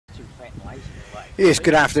Yes,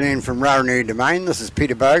 good afternoon from Rowanui Domain. This is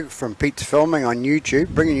Peter Bogue from Pete's Filming on YouTube,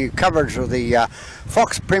 bringing you coverage of the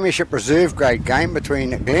Fox Premiership Reserve Grade game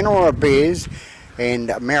between Glenora Bears and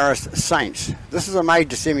Marist Saints. This is a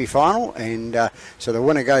major semi-final, and so the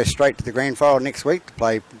winner goes straight to the grand final next week to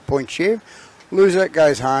play point share. Loser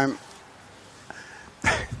goes home.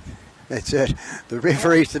 That's it. The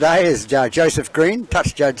referees today is Joseph Green.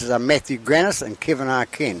 Touch judges are Matthew Granis and Kevin R.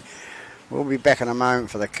 Ken. We'll be back in a moment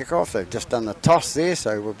for the kickoff. They've just done the toss there,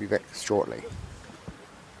 so we'll be back shortly.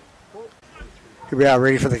 Here we are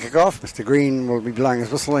ready for the kickoff. Mr. Green will be blowing his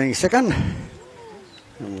whistle any second.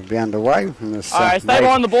 And we'll be underway in this stay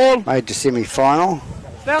behind the ball. Major semi-final.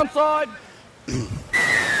 Downside.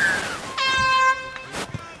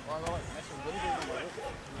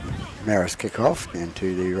 Marist kick-off down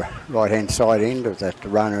to the right-hand side end of that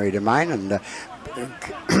Rowanui Domain, and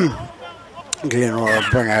Glenora will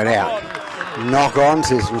bring it out. Knock on,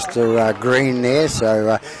 says Mr. Green there,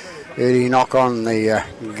 so early knock on the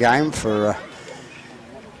game for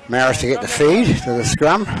Marist to get the feed to the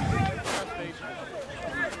scrum.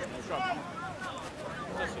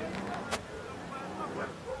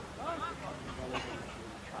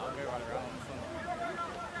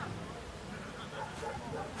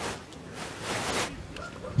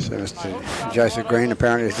 So Mr. Joseph Green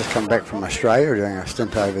apparently has just come back from Australia, doing a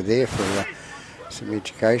stint over there for some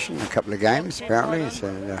education, a couple of games apparently.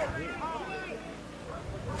 So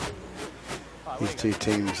these two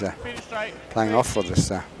teams are playing off for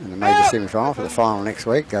this in the major semi-final. For the final next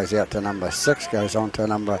week, goes out to number 6, goes on to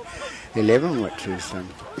number 11, which is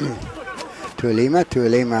Tualima.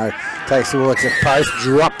 Tualima takes towards the post,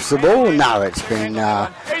 drops the ball. No, it's been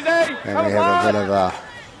and we have a bit of a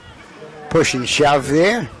push and shove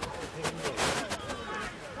there.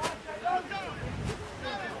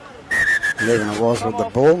 11 it was with the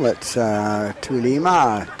ball. It's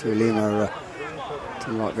Tualima. Tualima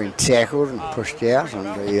not been tackled and pushed out, and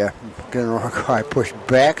the Glenora guy pushed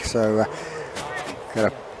back. So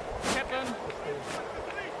we're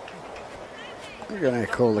going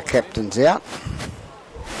to call the captains out.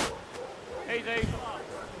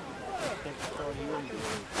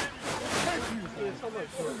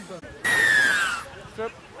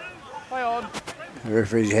 Play on. The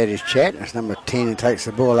referee's had his chat. It's number 10 who takes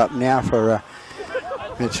the ball up now for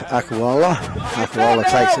it's Akawala. Akawala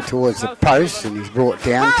takes it towards the post, and he's brought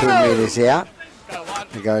down 2 metres out.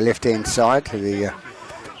 They go left-hand side to the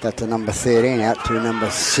that's the number 13 out to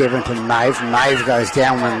number 7 to Maeve. Maeve goes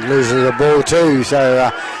down and loses the ball too.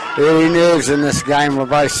 So early nerves in this game on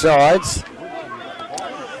both sides.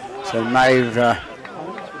 So Maeve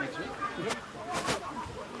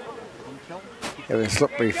having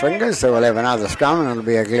slippery fingers, so we'll have another scrum, and it'll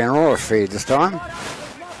be a Glenora feed this time.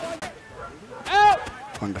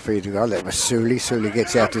 On the feed to go, that was Sully. Sully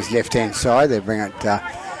gets out to his left-hand side. They bring it up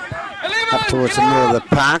towards the middle of the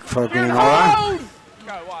park for Glenora.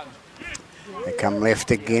 They come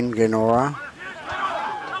left again, Glenora.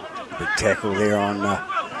 Big tackle there on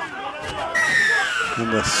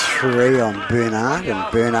number 3 on Bernard,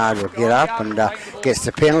 and Bernard will get up and gets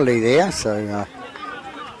the penalty there. So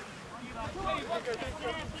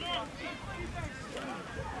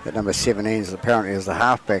that number 17 is apparently as the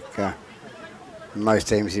halfback. In most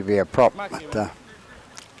teams he'd be a prop, but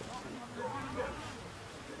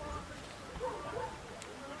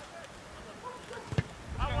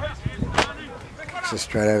just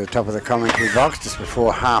straight over the top of the commentary box just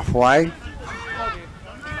before halfway.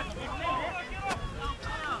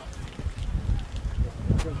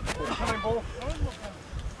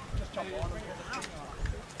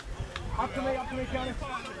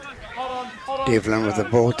 Devlin with the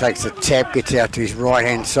ball, takes a tap, gets out to his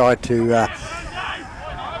right-hand side to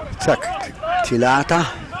Tilata.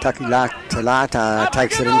 Tilata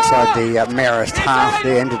takes it inside the Marist half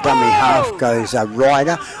there, into dummy half goes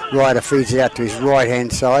Ryder. Ryder feeds it out to his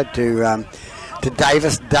right-hand side to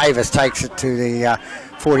Davis. Davis takes it to the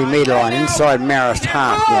 40-metre line inside Marist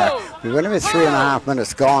half. Now, we've got about 3.5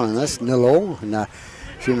 minutes gone in this, 0-0, and a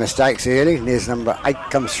few mistakes early. And there's number 8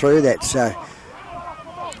 comes through, that's Tavalu.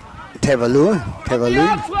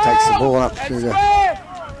 Tavalu takes the ball up to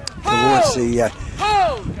towards the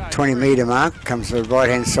 20-metre mark, comes to the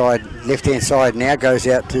right-hand side, left-hand side now, goes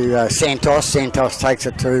out to Santos. Santos takes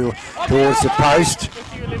it towards the post.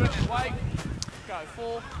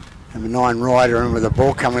 Number 9 Ryder in with the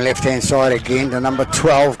ball, coming left-hand side again to number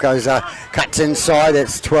 12, goes cuts inside,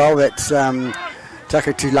 that's 12, that's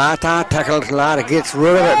Takatulata. Takatulata gets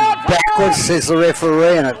rid of it backwards, says the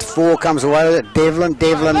referee, and it's 4 comes away with it. Devlin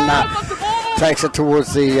takes it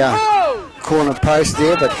towards the corner post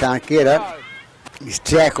there, but can't get it. He's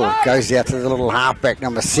tackled, goes out to the little halfback,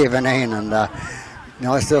 number 17, and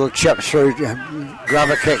nice little chip through,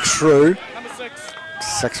 rubber kick through. Number 6.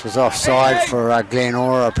 6 was offside for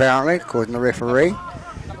Glenora, apparently, according to the referee.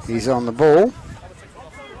 He's on the ball.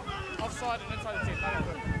 Offside and inside the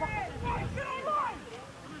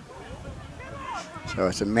 10. So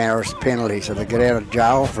it's a Marist penalty, so they get out of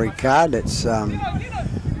jail, free card. It's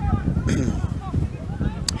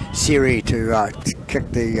Siri to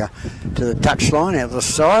kick the to the touchline out of the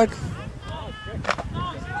side.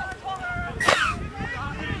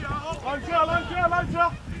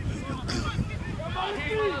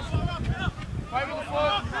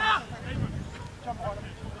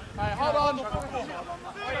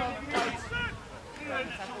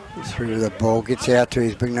 Through the ball, gets out to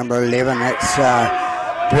his big number 11. That's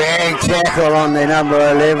big tackle on the number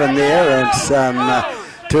 11 there. It's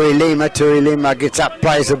Tui Lima. Tui Lima gets up,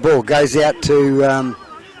 plays the ball, goes out to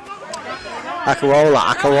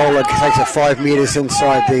Akawola. Akawola takes it 5 metres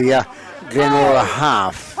inside the Glenora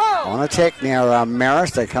half. On attack now,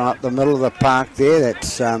 Marist. They come up the middle of the park there.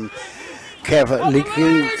 That's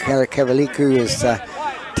Kavaliku. Kavaliku is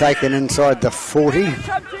taken inside the 40.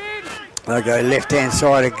 They go left-hand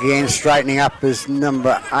side again, straightening up is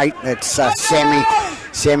number 8. That's Sammy.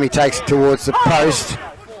 Sammy takes it towards the post.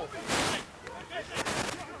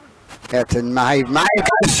 Out to Maeve. Maeve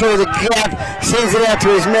goes through the gap, sends it out to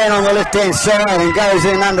his man on the left-hand side and goes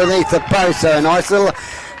in underneath the post. So a nice little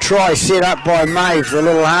try set up by Maeve, the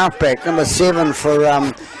little halfback. Number 7 for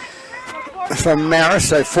Marist.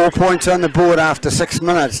 So 4 points on the board after 6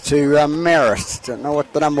 minutes to Marist. Don't know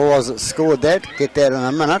what the number was that scored that. Get that in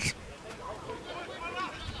a minute.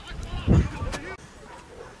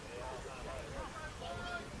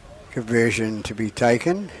 Conversion to be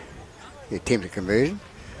taken. The attempted conversion.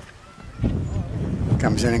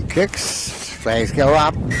 Comes in and kicks. Flags go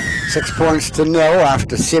up. 6 points to 0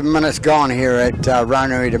 after 7 minutes gone here at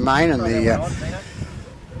Roneri Domain, and the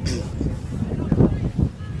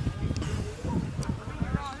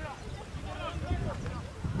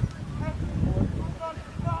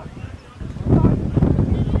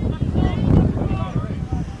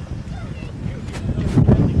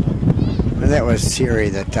that was Siri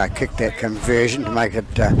that kicked that conversion to make it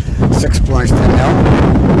 6 points to 0.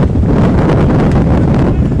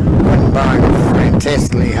 Blowing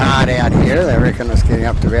fantastically hard out here. They reckon it's getting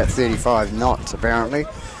up to about 35 knots apparently.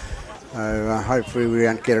 So hopefully we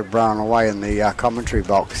don't get it blown away in the commentary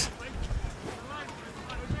box.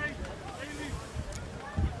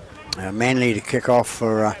 Manly to kick off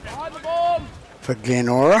for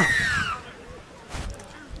Glenora.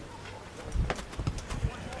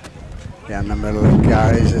 Down the middle it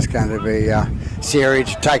goes. It's going to be Siri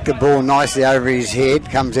to take the ball nicely over his head.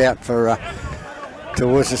 Comes out for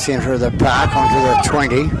towards the centre of the park onto the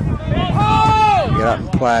 20. Get up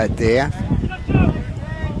and play it there.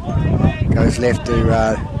 Goes left to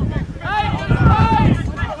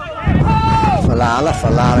Falala.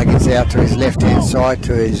 Falala gets out to his left hand side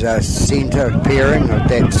to his centre appearing.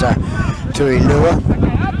 That's Tuilua.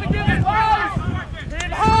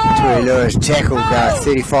 Tuilua is tackled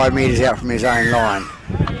 35 metres out from his own line.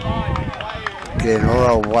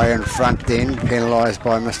 Glenora way in front then, penalised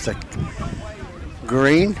by Mr.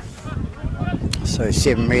 Green. So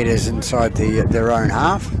 7 metres inside their own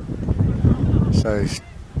half. So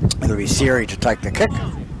it'll be Siri to take the kick.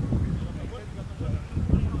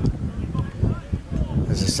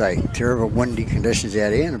 As I say, terrible windy conditions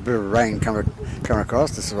out here and a bit of rain coming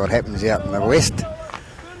across. This is what happens out in the west.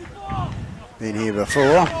 Been here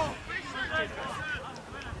before.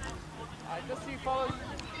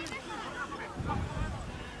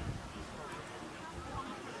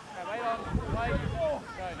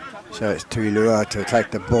 So it's Tuilua to take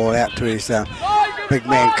the ball out to his big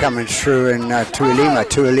man coming through, and Tuilima.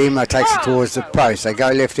 Tuilima takes it towards the post. They go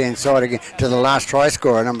left hand side again to the last try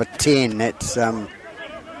scorer, number 10. That's get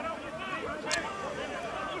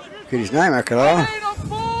his name, Akaloa.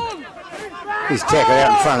 He's tackled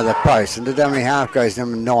out in front of the post, and the dummy half goes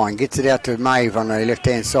number 9. Gets it out to Maeve on the left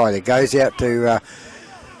hand side. It goes out to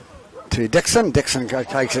Dixon. Dixon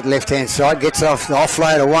takes it left hand side, gets off the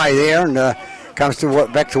offload away there, and comes to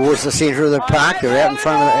back towards the centre of the park. They're out in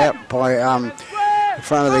front of in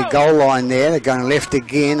front of the goal line there. They're going left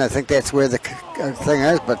again. I think that's where the thing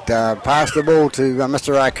is, but passed the ball to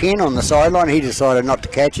Mr. Arkin on the sideline. He decided not to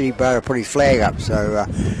catch it. He better put his flag up. So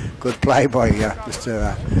good play by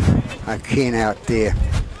Mr. Arkin out there.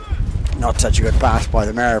 Not such a good pass by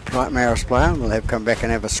the Marist player. We'll have come back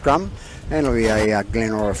and have a scrum, and it'll be a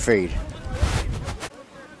Glenora feed.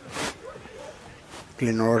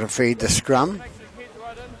 Glenora to feed the scrum.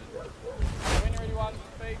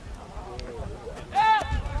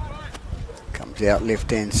 comes out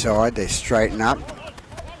left-hand side. They straighten up.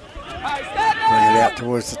 Bring it out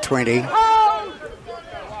towards the 20.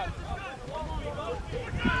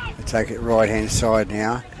 They take it right-hand side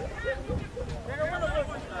now.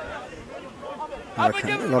 A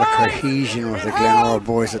lot of cohesion with the Glenora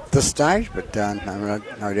boys at this stage, but no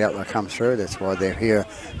doubt they'll come through. That's why they're here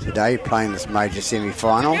today, playing this major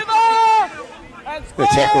semi-final. They're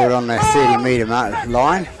tackled on the 30-metre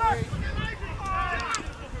line.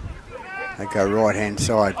 They go right-hand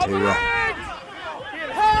side to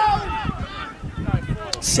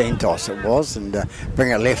Santos it was, and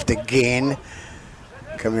bring it left again.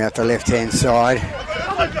 Coming out the left-hand side.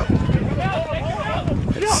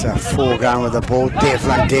 It's 4 going with the ball.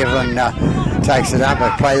 Devlin takes it up. They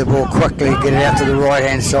play the ball quickly, get it out to the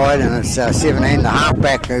right-hand side, and it's 17, the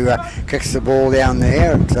halfback, who kicks the ball down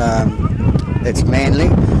there. It's Manly.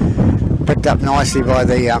 Picked up nicely by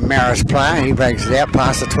the Marist player. He breaks it out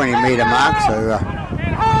past the 20-metre mark, so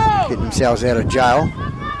getting themselves out of jail.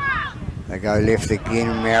 They go left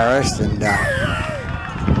again, Marist, and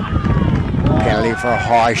penalty for a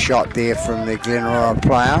high shot there from the Glenora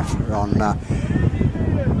player on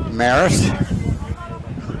Marist.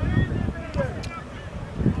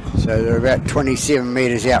 So they're about 27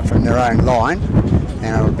 metres out from their own line,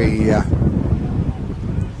 and it'll be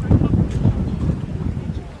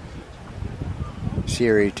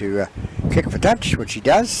Siri to kick for touch, which he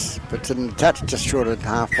does. Puts it in the touch just short of the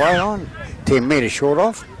halfway line, 10 metres short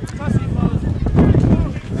of.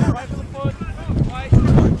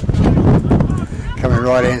 Coming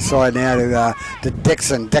right inside now to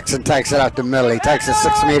Dixon. Dixon takes it up the middle. He takes it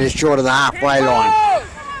 6 metres short of the halfway line.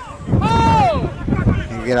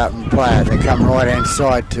 You get up and play it. They come right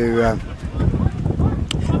inside to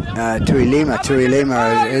Tuilima.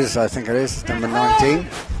 Tuilima is, I think it is, number 19.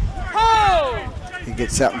 He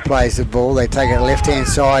gets up and plays the ball. They take it left-hand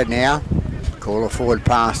side now. Call a forward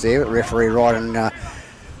pass there, but referee right on it.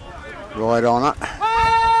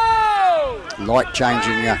 Light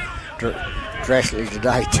changing drastically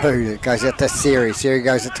today too. It goes out to Siri. Siri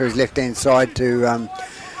goes to his left-hand side to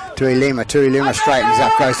Ilima. Ilima straightens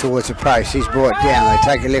up, goes towards the post. He's brought down. They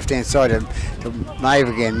take it left-hand side to Maeve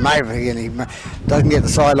again. Maeve again. He doesn't get the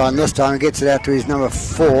sideline this time. He gets it out to his number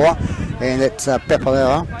 4, and it's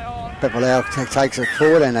Pepalao. Pepalao takes it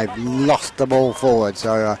forward, and they've lost the ball forward.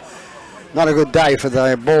 So not a good day for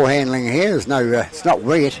the ball handling here. There's no, it's not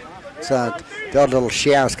wet. So the odd little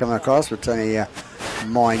showers coming across, but it's only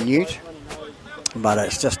minute. But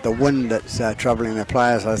it's just the wind that's troubling the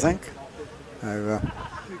players, I think. We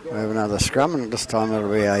have another scrum, and this time it'll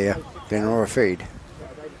be a Glenora feed.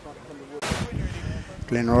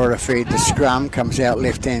 Glenora feed the scrum, comes out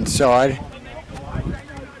left-hand side.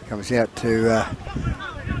 Comes out to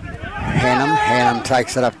Hannum. Hannum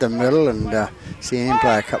takes it up the middle, and seen him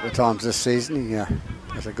play a couple of times this season. He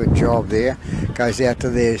does a good job there. Goes out to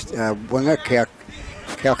their winger,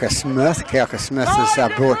 Kalka Smith. Kalka Smith is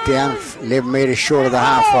brought down 11 metres short of the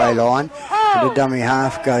halfway line. To the dummy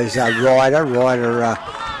half goes Ryder. Ryder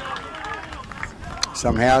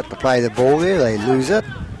somehow to play the ball there. They lose it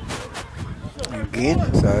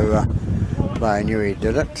again. So player knew he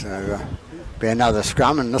did it. So be another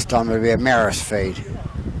scrum, and this time it'll be a Marist feed.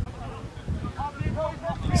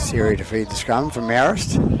 Siri to feed the scrum for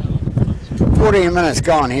Marist. 14 minutes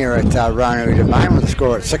gone here at Roanoke Domain with the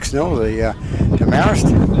score at 6-0 to Marist.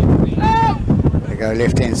 They go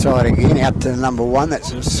left-hand side again, out to number 1.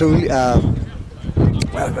 That's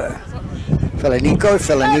Felinico.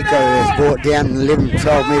 Felinico is brought down 11,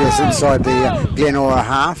 12 metres inside the Glenora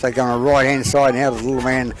half. They go on the right-hand side now. The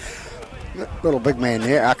little big man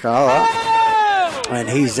there, Akaoa. And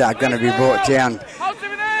he's going to be brought down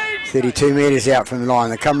 32 metres out from the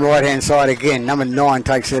line. They come right-hand side again. Number 9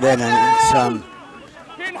 takes it in, and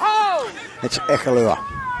it's Ekalua.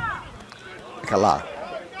 Out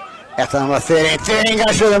to number 13. 13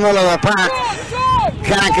 goes through the middle of the park.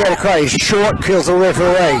 Can't get across. He's short, kills the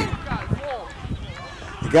referee.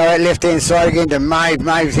 They go out left-hand side again to Maeve.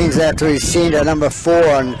 Maeve sends out to his centre, number 4,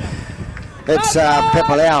 and it's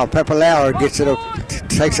Pepalao. Pepalao gets it,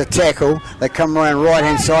 takes a tackle. They come around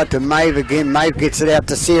right-hand side to Maeve again. Maeve gets it out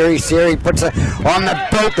to Siri. Siri puts it on the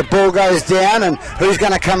boot. The ball goes down, and who's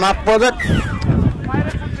going to come up with it?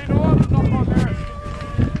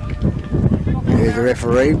 The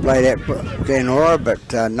referee played at Glenora,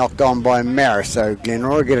 but knocked on by Marist. So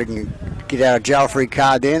Glenora get out a jail-free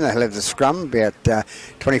card there, and they'll have the scrum about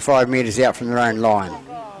 25 metres out from their own line.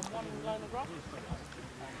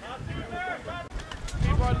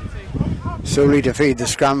 Sully to feed the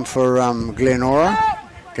scrum for Glenora.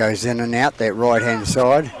 Goes in and out that right-hand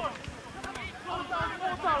side.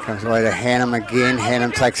 Comes away to Hannum again.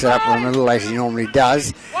 Hannum takes it up in the middle as he normally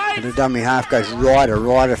does. And the dummy half goes Ryder.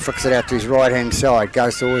 Ryder flicks it out to his right-hand side.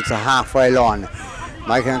 Goes towards the halfway line.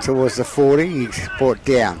 Making it towards the 40. He's brought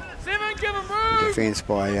down. Defence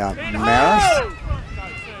by Marist.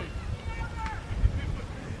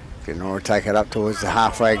 Glenora take it up towards the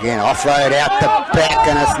halfway again. Offload out the back,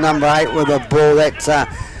 and it's number 8 with the ball. That's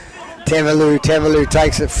Tavalu. Tavalu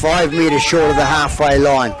takes it 5 metres short of the halfway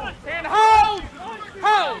line.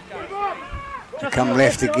 Come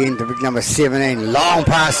left again to big number 17. Long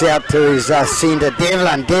pass out to his centre,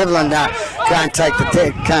 Devlin. Devlin can't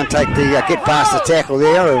get past the tackle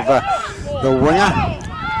there of the winger.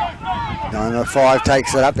 Number 5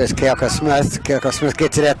 takes it up. There's Kelka Smith. Kelka Smith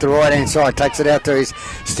gets it out the right hand side, takes it out to his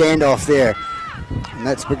standoff there. And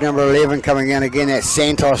that's big number 11 coming in again. That's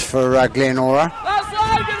Santos for Glenora.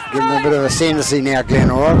 Getting a bit of ascendancy now,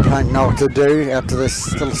 Glenora. Don't know what to do after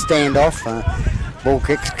this little standoff. Ball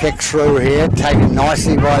kicks through here, taken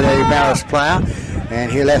nicely by the Marist player,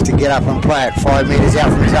 and he'll have to get up and play it 5 metres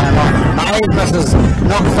out from his own line. Maeve misses,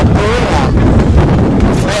 knocks the ball on.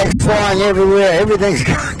 Flags flying everywhere, everything's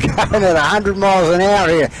going at 100 miles an hour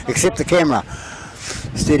here, except the camera.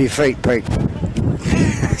 Steady feet, Pete.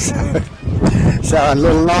 So a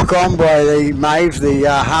little knock on by the Maeve, the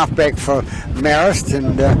halfback for Marist,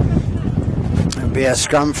 and be a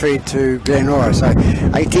scrum feed to Glenora. So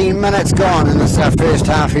 18 minutes gone in this first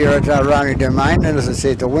half here at Rony Domain, and as I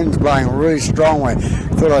said, the wind's blowing really strong. I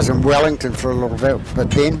thought I was in Wellington for a little bit,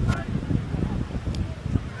 but then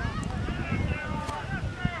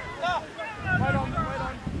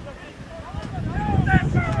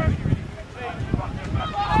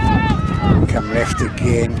come left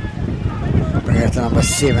again. Bring it to number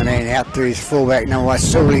 17, out to his fullback, number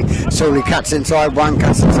Sully. Sully cuts inside one,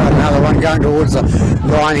 cuts inside another one, going towards the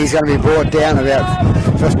line. He's going to be brought down about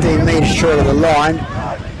 15 metres short of the line.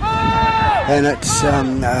 And it's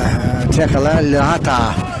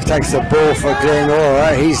Takalata takes the ball for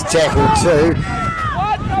Glenora. He's tackled too.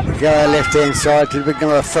 Go left hand side to the big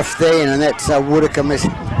number 15, and that's Woodaka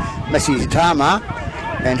Missy Tama.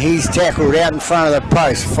 And he's tackled out in front of the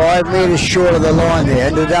post, 5 metres short of the line there.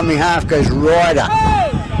 And the dummy half goes Ryder.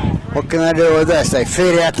 What can they do with this? They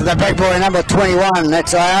feed out to the big boy, number 21.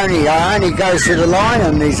 That's Ione. Ione goes to the line,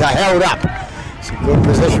 and he's held up. It's a good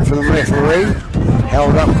position for the referee.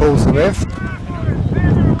 Held up, calls the ref.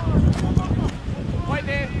 Wait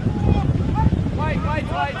there. Wait.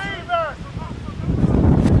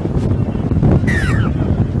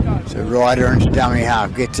 So Ryder into dummy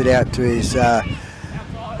half, gets it out to his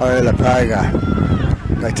Olapoga.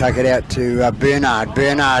 They take it out to Bernard.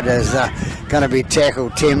 Bernard is going to be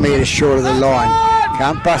tackled 10 metres short of the line.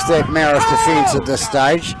 Can't bust that Marist defence at this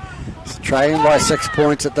stage. It's trailing by 6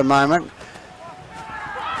 points at the moment.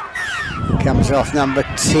 Comes off number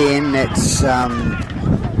 10. That's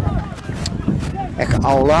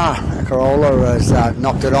Akarola. Akarola has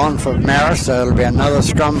knocked it on for Marist, so it'll be another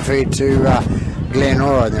scrum feed to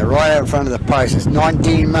Glenora. They're right out in front of the post. It's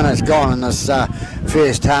 19 minutes gone in this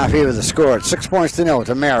first half here with the score at 6 points to 0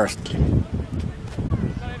 to Marist.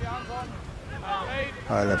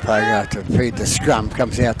 Olapoga to feed the scrum,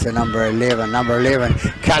 comes out to number 11. Number 11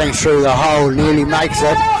 cutting through the hole, nearly makes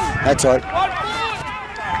it. That's it.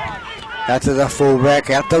 Out to the fullback,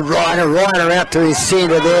 out to Ryder. Ryder out to his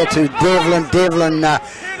centre there to Devlin. Devlin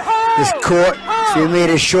is caught a few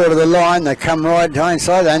metres short of the line. They come right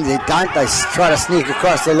inside, and they don't. They try to sneak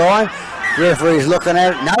across the line. Referee's looking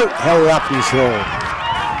at it. No, held up his haul.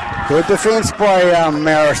 Good defence by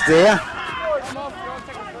Marist there.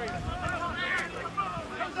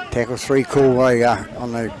 Tackle 3 call by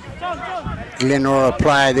on the Glenora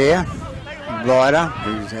player there. Ryder,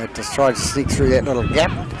 who's had to try to sneak through that little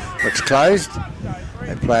gap, which closed.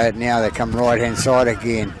 They play it now. They come right hand side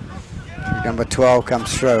again. Number 12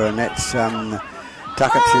 comes through, and that's Takatilata.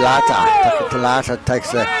 Takatilata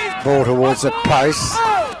takes the ball towards the post.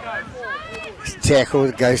 It's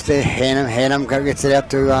tackled, goes to Hannum. Hannum gets it out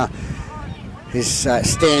to his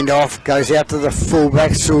standoff, goes out to the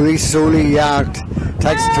fullback, Sully. Sully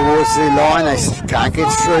takes it towards the line. They can't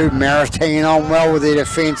get through. Marist hanging on well with their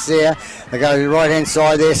defence there. They go to the right hand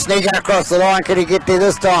side there, sneaking across the line. Can he get there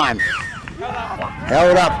this time?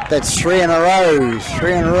 Held up. That's 3 in a row.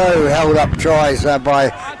 3 in a row held up tries by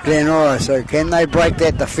Glenora. So can they break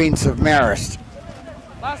that defence of Marist?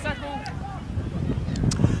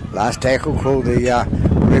 Last tackle called the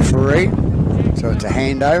referee. So it's a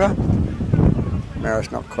handover.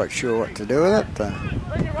 Marist not quite sure what to do with it.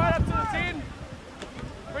 Bring it right up to the 10.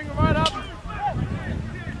 Bring it right up.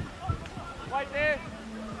 Wait there.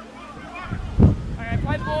 Okay,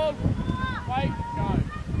 play the ball. Wait, go.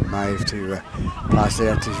 Maeve to pass it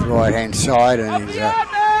out to his right hand side, and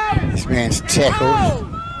this man's tackled.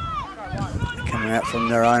 Coming out from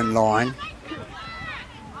their own line.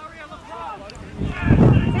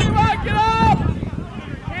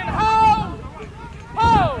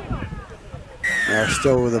 They're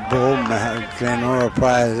still with the ball. Glenora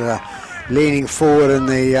players leaning forward in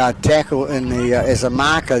the tackle as a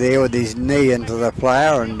marker there with his knee into the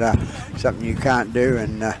player, and something you can't do.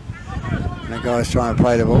 And the guy's trying to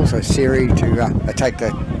play the ball. So Siri to take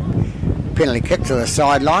the penalty kick to the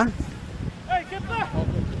sideline.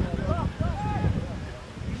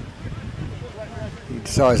 He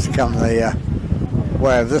decides to come the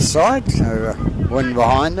way of this side. So wind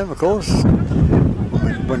behind him, of course.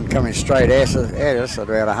 Wind coming straight at us at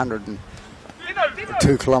about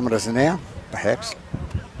 102 kilometres an hour, perhaps.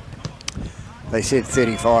 They said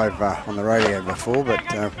 35 on the radio before, but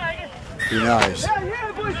who knows?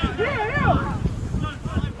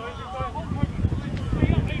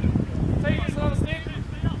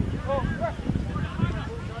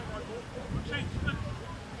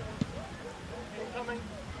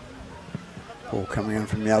 Ball coming in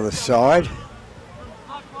from the other side.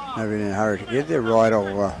 Nobody in a hurry to get there. Right,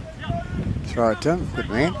 I'll throw it to him. Good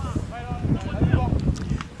man.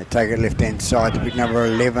 They take it left-hand side to big number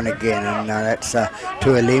 11 again, and that's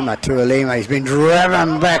Tualima. Tualima, he's been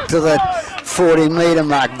driven back to the 40-metre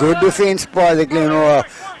mark. Good defence by the Glenora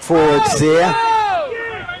forwards there.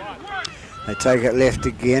 They take it left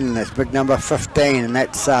again, and that's big number 15, and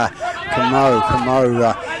that's Camo.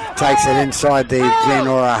 Camo takes it inside the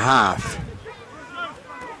Glenora half.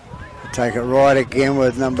 Take it right again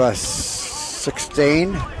with number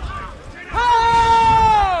 16.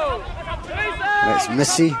 That's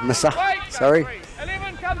Missa, sorry.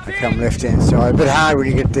 They come left hand side. A bit hard when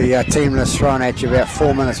you get the team list thrown at you about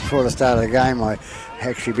 4 minutes before the start of the game. I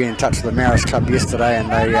actually been in touch with the Marist Club yesterday,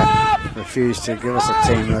 and they refused to give us a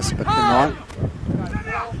team list, but never mind.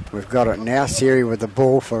 We've got it now. Siri with the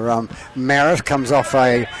ball for Marist, comes off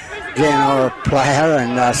a Glenora player,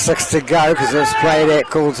 and 6 to go because it's played out,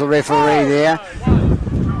 calls the referee there.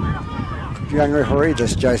 Young referee,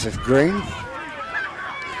 this Joseph Green.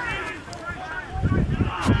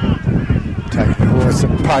 Taking towards the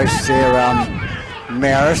post there,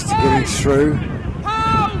 Marist getting through.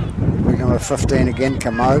 Number 15 again,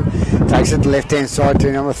 Camo. Takes it to left hand side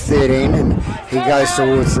to number 13, and he goes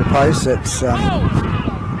towards the post. It's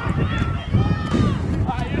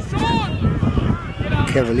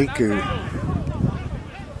Kavaliku.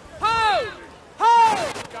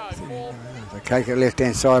 They take it left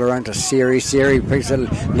hand side around to Siri. Siri picks it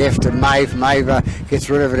left to Maeve. Maeve gets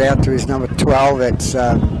rid of it out to his number 12. It's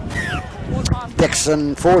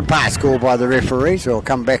Dixon. Forward pass called by the referee, so we'll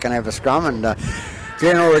come back and have a scrum, and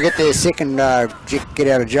Glenora get their second get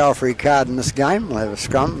out of jail free card in this game. We'll have a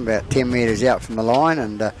scrum about 10 metres out from the line,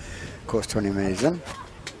 and of course 20 metres in.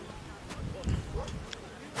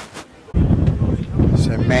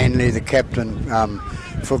 So Manley, the captain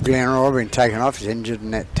for Glenora, been taken off. He's injured in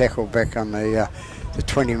that tackle back on the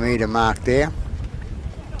 20 metre mark there.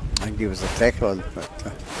 I think he was a tackler, but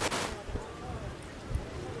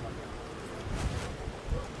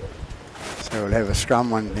so we'll have a scrum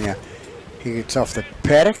when he gets off the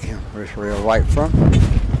paddock. Referee will wait for him.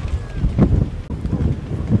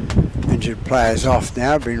 Injured players off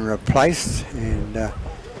now, been replaced, and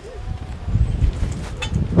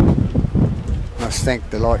must thank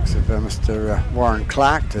the likes of Mr. Warren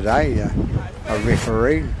Clark today, a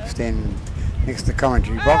referee, standing next to the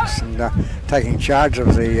commentary box and taking charge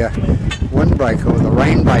of the windbreak or the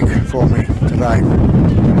rain break for me today.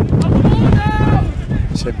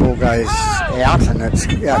 So ball goes out, and it's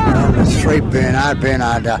out on the street. Bernard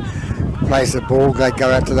plays the ball. They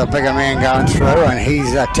go out to the bigger man going through, and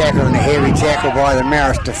he's tackled in a heavy tackle by the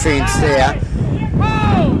Marist defence there.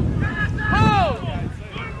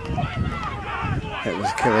 That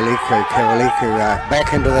was Kavaliku. Kavaliku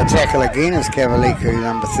back into the tackle again as Kavaliku,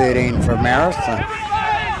 number 13 for Marist.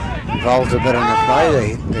 Involved a bit in the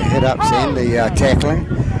play, the hit-ups and the tackling.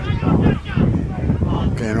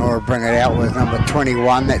 Glenora bring it out with number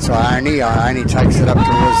 21, that's Ione. Ione takes it up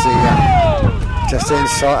towards the, just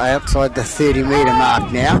inside, outside the 30 metre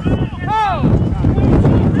mark now.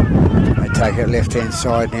 They take it left hand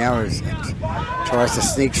side now as it tries to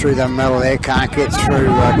sneak through the middle there, can't get through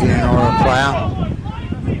Glenora player.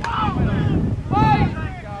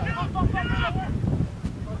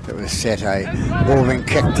 It was set a ball being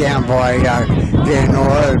kicked down by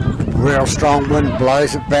Glenora. Real strong wind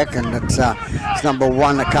blows it back, and it's It's number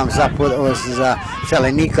 1 that comes up with it was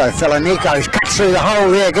Felinico. Felinico's cut through the hole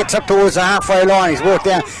there, gets up towards the halfway line. He's walked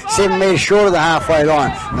down 7 metres short of the halfway line.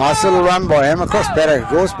 Nice little run by him, across better of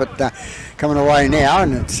course, but coming away now,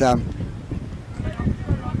 and it's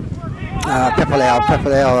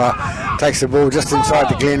Pepalau takes the ball just inside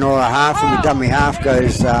the Glenora half, and the dummy half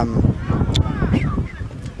goes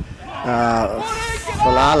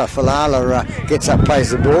Falala gets up, plays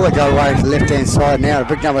the ball. They go away to the left-hand side now.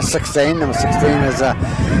 Big number 16. Number 16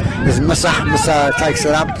 is Missa. Missa takes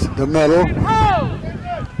it up the middle.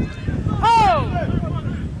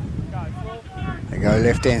 They go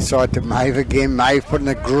left-hand side to Maeve again. Maeve putting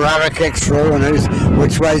a grubber kick through, and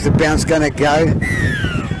which way's the bounce going to go?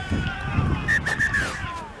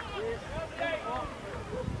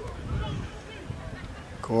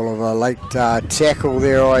 Call of a late tackle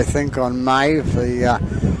there, I think, on Maeve, the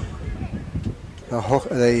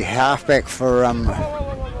halfback for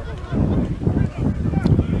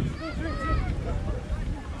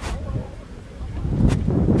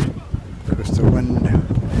because the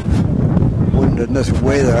wind in this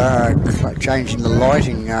weather like changing the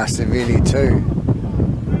lighting severely too.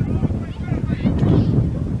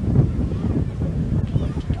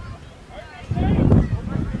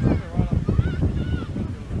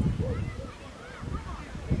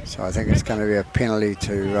 So I think it's going to be a penalty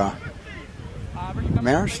to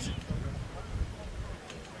Marist.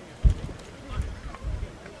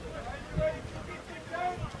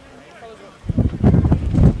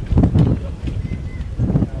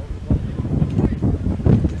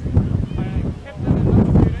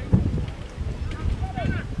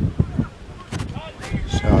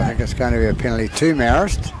 So I think it's going to be a penalty to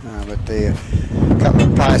Marist, but the couple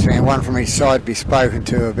of players, one from each side, be spoken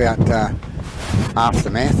to about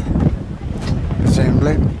aftermath,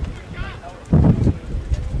 presumably.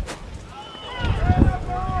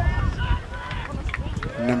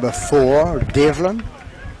 Number 4, Devlin.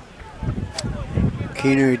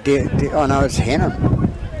 Kinu oh no, it's Hannam.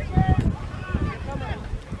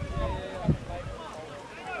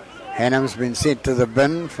 Hannam's been sent to the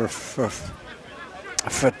bin for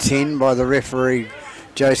 10 by the referee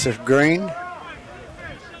Joseph Green.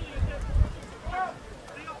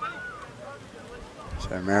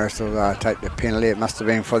 So Marist will take the penalty. It must have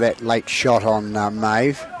been for that late shot on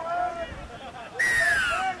Maeve.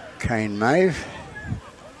 Kane Maeve.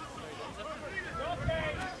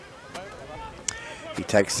 He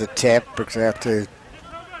takes the tap, brings it out to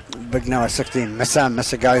big number 16, Missa.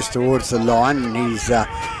 Missa goes towards the line, and he's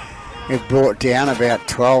brought down about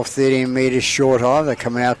 12-13 metres short of. They're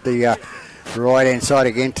coming out the right-hand side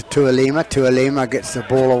again to Tualima. Tualima gets the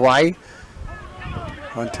ball away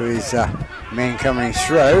onto his man coming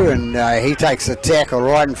through, and he takes the tackle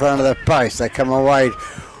right in front of the post. They come away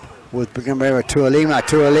with Tualima.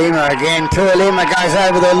 Tualima again. Tualima goes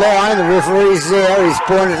over the line. The referee's there. He's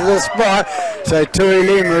pointed to the spot. So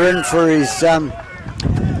Tualima in for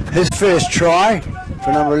his first try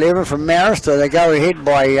for number 11 from Marist. So they go ahead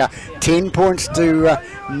by 10 points to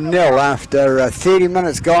 0 after 30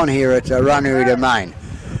 minutes gone here at Ranui Domain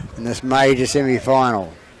in this major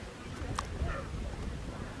semi-final.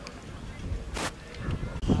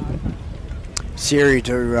 Siri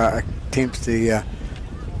to attempt the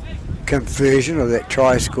conversion of that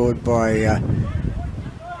try scored by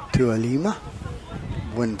Tualima.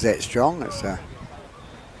 Wind's that strong. It's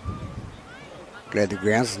glad the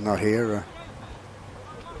grounds is not here,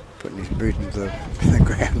 putting his boot into the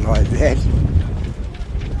ground like that.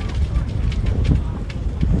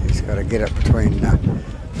 He's got to get it between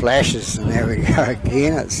flashes, and there we go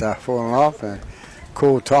again. It's fallen off.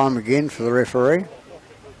 Call time again for the referee.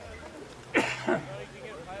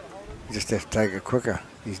 You just have to take it quicker.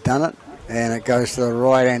 He's done it, and it goes to the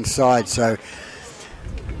right-hand side. So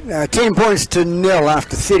 10 points to 0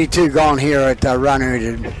 after 32 gone here at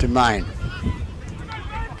Ranui Domain.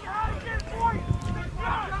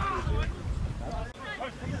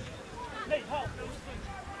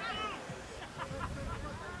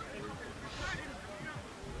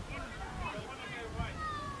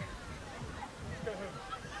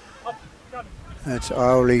 That's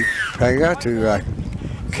Oli Pega to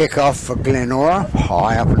kick off for Glenora,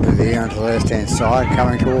 high up into the air onto the left-hand side,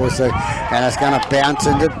 coming towards the, and it's going to bounce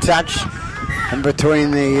into touch in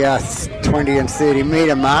between the 20 and 30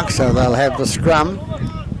 metre mark, so they'll have the scrum.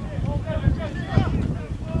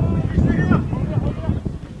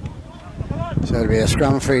 So it'll be a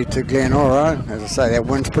scrum feed to Glenora. As I say, that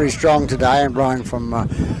wind's pretty strong today and blowing from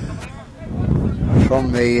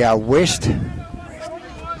the west.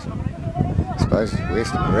 I suppose it's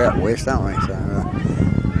west. We're out west, aren't we? So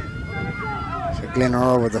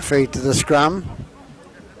Glenora with the feed to the scrum.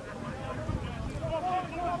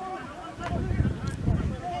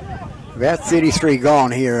 About 33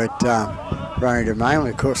 gone here at Running Domain.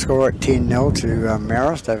 We score at 10-0 to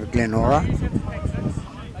Marist over Glenora.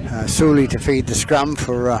 Sully to feed the scrum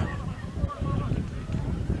for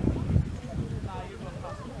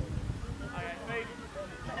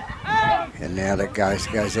and now that goes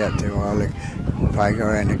out to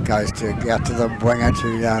Fager, and it goes out to the winger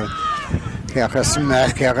to Kelka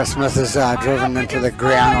Smith. Kelka Smith is driven into the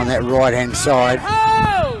ground on that right hand side.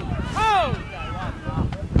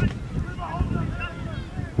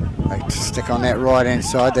 They stick on that right hand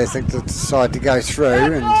side. They think they decide to go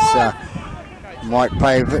through, and might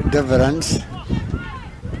pay dividends.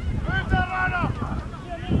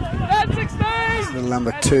 Little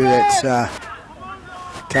number 2, that's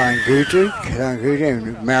Tangutu.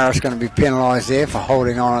 Marist going to be penalised there for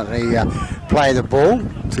holding on at the play the ball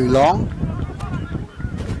too long.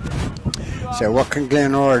 So what can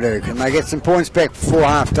Glenora do? Can they get some points back before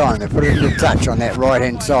half time? They put it into touch on that right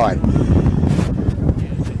hand side.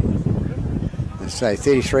 Let's say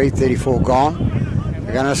 33, 34 gone.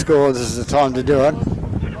 They're going to score. This is the time to do it.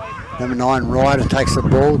 Number 9, Ryder takes the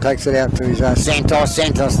ball, takes it out to his Santos.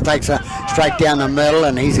 Santos takes it straight down the middle,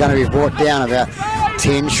 and he's going to be brought down about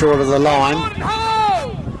 10 short of the line.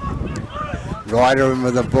 Ryder in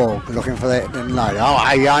with the ball, looking for that unload. Oh,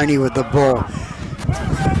 Ione with the ball.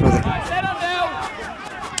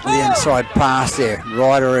 The inside pass there.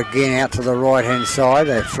 Ryder again out to the right hand side.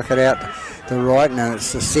 They flick it out to the right, and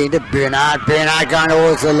it's the centre. Bernard going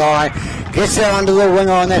towards the line. Gets out under the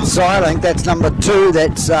winger on that side. I think that's number 2.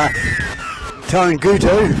 That's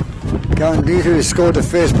Tangutu. Tangutu has scored the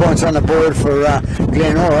first points on the board for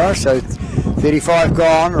Glenora. So 35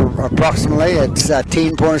 gone, or approximately. It's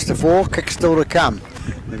 10 points to 4. Kick still to come.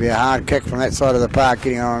 It'll be a hard kick from that side of the park,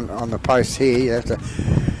 getting on the post here. You have to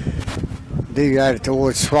deviate it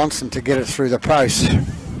towards Swanson to get it through the post.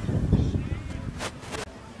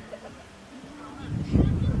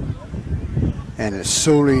 And it's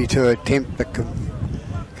Sully to attempt the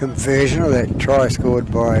conversion of that try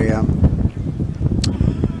scored by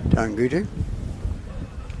Tangutu.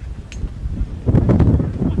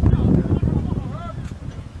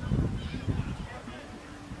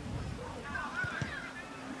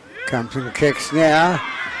 Comes and kicks now.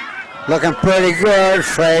 Looking pretty good.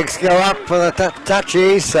 Flags go up for the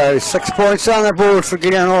touchies. So 6 points on the board for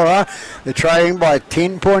Glenora. They're trailing by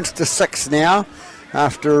 10 points to 6 now,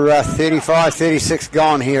 after 35-36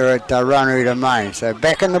 gone here at Runnery Domain. So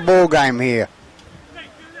back in the ball game here.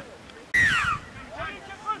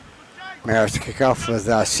 Marist to kick off with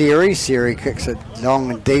Siri. Siri kicks it long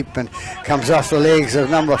and deep and comes off the legs of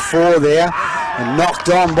number 4 there, and knocked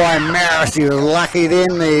on by Marist. He was lucky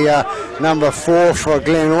then, the number 4 for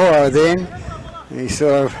Glenora then. He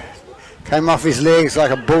sort of came off his legs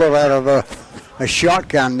like a bullet out of a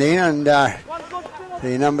shotgun then, and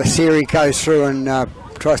the number Siri goes through and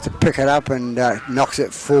tries to pick it up and knocks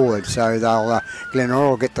it forward. So they'll Glenora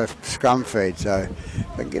will get the scrum feed. So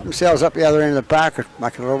they can get themselves up the other end of the park and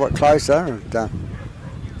make it a little bit closer. And,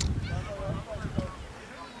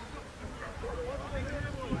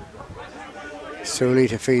 Sully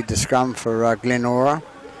to feed the scrum for Glenora.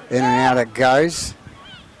 In and out it goes.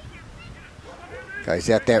 Goes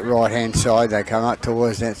out that right hand side. They come up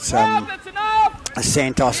towards that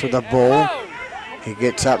Santos with the ball. He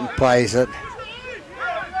gets up and plays it.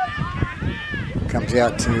 Comes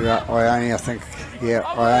out to Ione, I think. Yeah,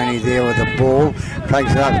 Ione there with the ball.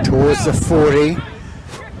 Takes it up towards the 40.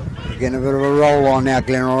 They're getting a bit of a roll on now,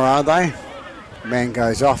 Glenora, are they? Man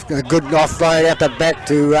goes off. A good offload out the back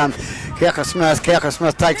to Kelka Smith. Kelka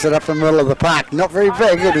Smith takes it up the middle of the park. Not very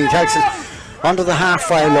big, and he takes it onto the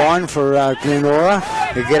halfway line for Glenora.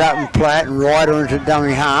 They get up and play it and Ryder into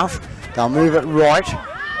dummy half. They'll move it right.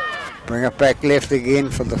 Bring it back left again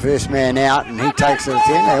for the first man out, and he takes it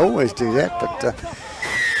in. They always do that, but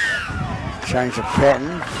change the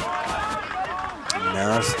pattern.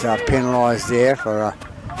 Marist penalised there for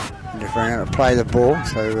interfering to play the ball.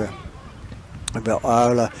 So about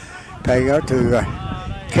Ola Pago to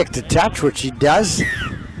kick the touch, which he does.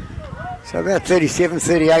 So about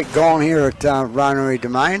 37-38 gone here at Runnery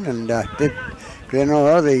Domain, and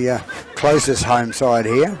Glenora, the closest home side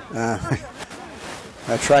here.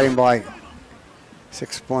 They're trading by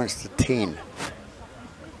 6 points to 10.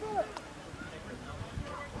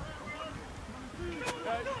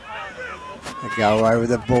 They go away with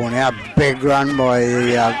the ball now. Big run by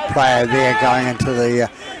the player there going into the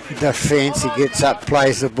defence. He gets up,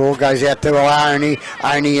 plays the ball, goes out to Ione.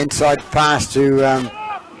 Ione inside pass to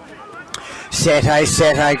Sate.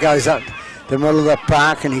 Sate goes up the middle of the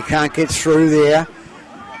park and he can't get through there.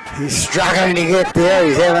 He's struggling to get there.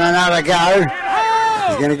 He's having another go.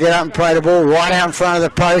 He's going to get up and play the ball right out in front of the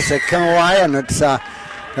post. They come away, and it's going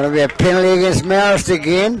to be a penalty against Marist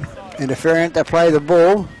again. Interfering to play the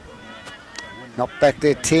ball. Knocked back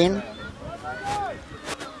their 10.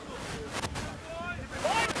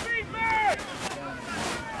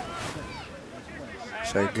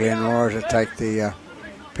 So Glenora to take the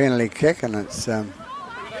penalty kick, and it's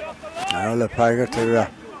Olapoga to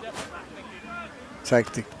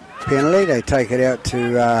take the penalty. They take it out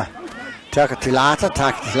to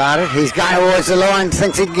Takatulata. He's going towards the line,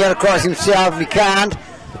 thinks he can get across himself. He can't.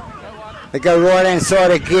 They go right hand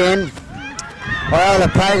side again.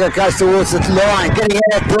 Olapoga goes towards the line, getting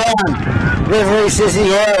out of Brown. Referee says he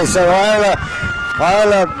has, so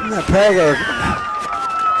Olapoga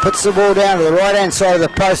puts the ball down to the right hand side of the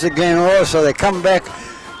post of Glenora, so they come back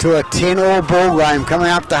to a 10-all ball game coming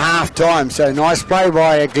up to half time. So nice play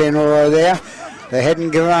by Glenora there. They hadn't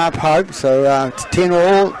given up hope, so it's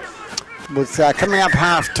 10-all with coming up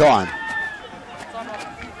half time.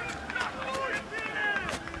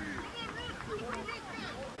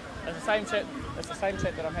 It's the same chat. It's the same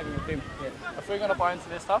chat that I'm having with them. Yeah. If we're going to buy into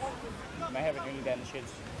their stuff, we may have it only down the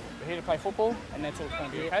sheds. We're here to play football, and that's all it's going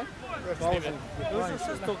to be, okay? No,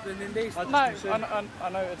 I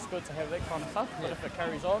know it's good to have that kind of stuff, but if it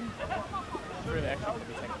carries on, it's really actually going to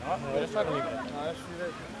be taken, right? We're just trying to leave it.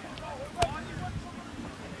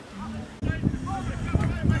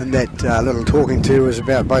 And that little talking to was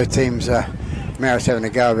about both teams. Marist having a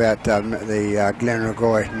go about the Glenora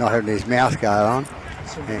guy not having his mouth guard on.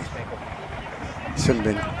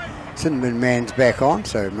 Shouldn't have been man's back on,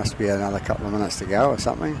 so it must be another couple of minutes to go or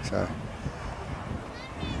something. So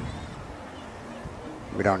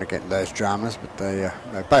we don't want to get into those dramas, but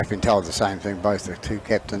they've both been told the same thing, both the two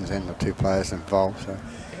captains and the two players involved. So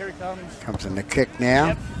here he comes in the kick now.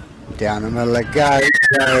 Yep. Down the middle of go.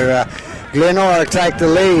 So Glenora take the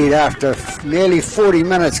lead after nearly 40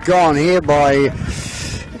 minutes gone here by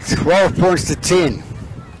 12 points to 10.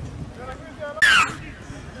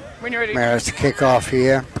 When you're ready. Marist to kick off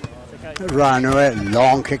here. Run away,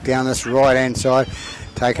 long kick down this right hand side,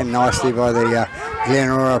 taken nicely by the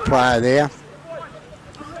Glenora player there.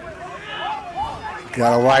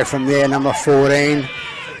 Got away from there, number 14,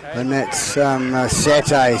 and that's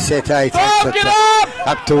Sete. Sete takes it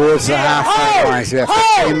up towards the halfway line. He's about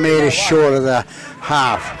 15 metres short of the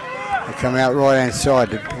half. They come out right hand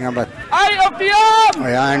side. Number 8 of the arm.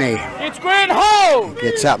 Ione. It's Green Hole.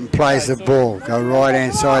 Gets up and plays the ball. Go right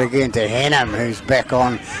hand side again to Hannum, who's back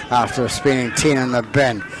on after spending 10 in the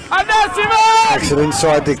bin. Takes it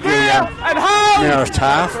inside the Marist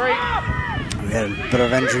half. We had a bit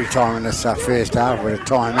of injury time in this first half with a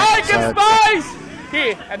timeout. So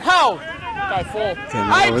here and hold. Go for.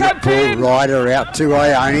 Ball Ryder out to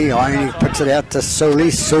Ione. Ione puts it out to Sully.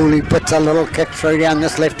 Sully puts a little kick through down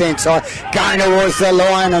this left hand side, going towards the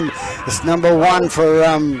line, and it's number 1 for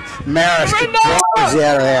Marist. Drives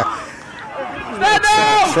out of there.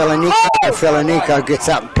 Felinico gets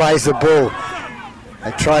up and plays the ball.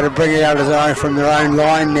 They try to bring it out of their own from their own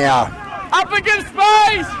line now. Up against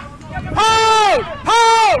space. Hold!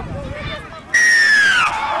 Hold!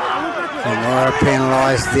 Glenora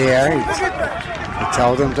penalised there. He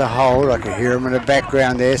told them to hold. I could hear him in the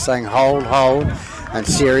background there saying hold, hold. And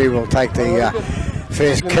Siri will take the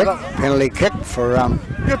first kick, penalty kick for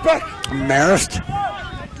Marist.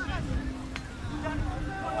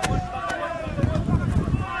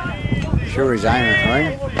 Sure he's aiming for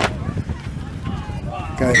him.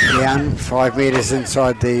 Goes down 5 metres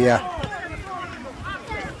inside the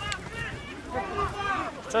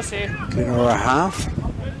Glenora half.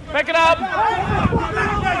 Back it up.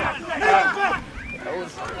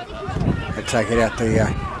 They take it out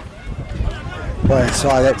the right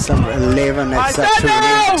inside. That's number 11. That's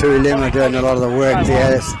 211 doing a lot of the work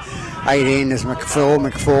there. That's 18 is McFall.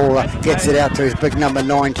 McFall gets it out to his big number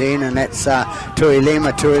 19, and that's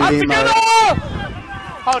Tuilima. Tuilima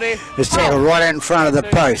is tackled right out in front of the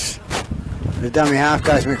post. The dummy half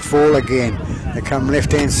goes McFall again. They come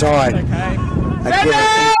left hand side. They get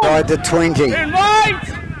it inside the 20.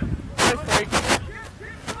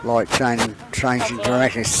 Light changing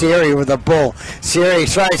direction. Siri with the ball. Siri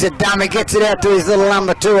throws it dummy, gets it out to his little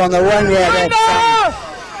number 2 on the wing there.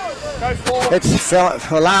 It's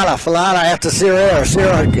Falala out to Siri.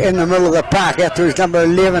 Siri in the middle of the park out to his number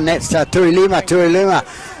 11. That's Tuilima.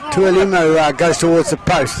 Tuilima goes towards the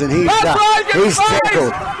post, and he's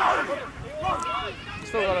tackled.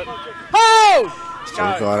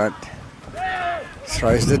 Still got it.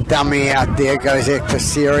 Throws the dummy out there, goes out to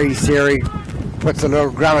Siri. Siri puts a little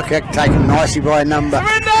grubber kick, taken nicely by number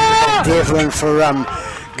Devlin for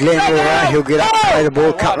Glenora. He'll get up, play the ball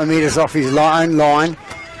a couple of metres off his own line.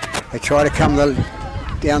 They try to come the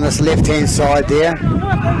down this left-hand side there.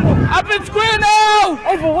 Up in square now!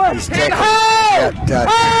 He's tackled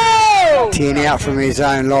about 10 out from his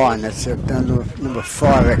own line. That's number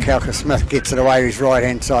 5. Calca Smith gets it away to his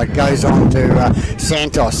right-hand side. Goes on to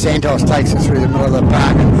Santos. Santos takes it through the middle of the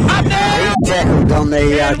park. He's tackled on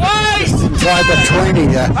the inside the 20.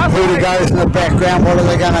 Hooter goes in the background. What are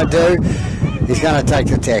they going to do? He's going to take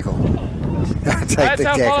the tackle. Take the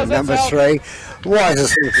tackle. Number 3.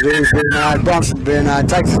 Wisest thing to do is Bronson Bernard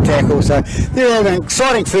takes the tackle. So they're having an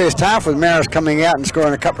exciting first half with Marist coming out and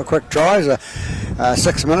scoring a couple of quick tries.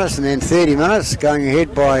 6 minutes and then 30 minutes, going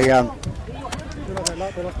ahead by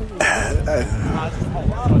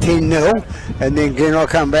 10-0, and then Glenora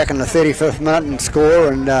come back in the 35th minute and score,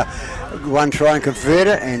 and one try and convert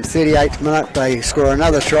it, and 38th minute they score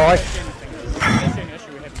another try.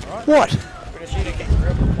 What?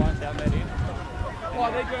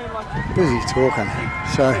 Busy talking.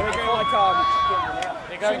 So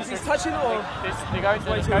they're going he's touching or they're going to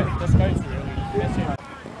just go through.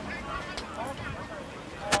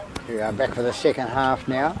 We are back for the second half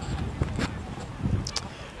now.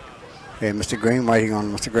 Yeah, Mr. Green waiting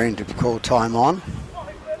on Mr. Green to call time on.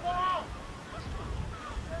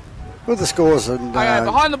 With the scores and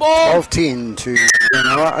behind the ball 12-10 to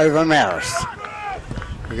Glenora over Marist.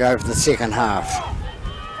 We go for the second half.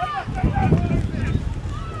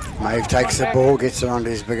 Maeve takes the ball, gets it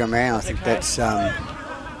onto his bigger man. I think that's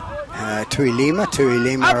Tui Lima. Tui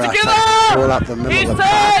Lima takes the ball up the middle of the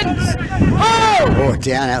park. Ball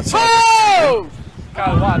down outside.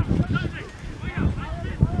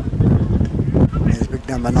 There's big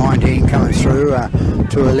number 19 coming through,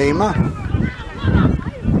 Tui Lima.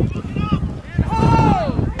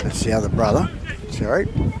 That's the other brother. Sorry.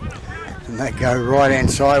 And they go right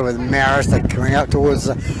hand side with Marist. They're coming up towards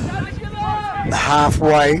the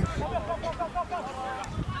halfway.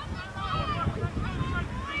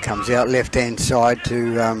 Comes out left hand side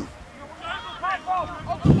to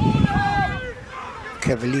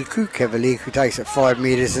Cavaliku. Cavaliku takes it 5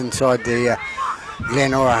 metres inside the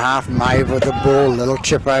Glenora half. Maeve with the ball, little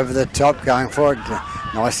chip over the top, going for it.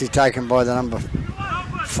 Nicely taken by the number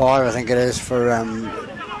 5, I think it is, for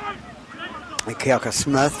Calca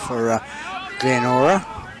Smith for Glenora.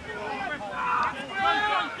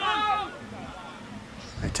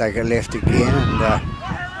 They take it left again, and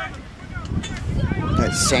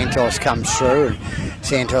that Santos comes through, and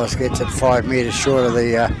Santos gets it 5 metres short of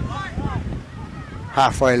the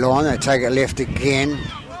halfway line. They take it left again.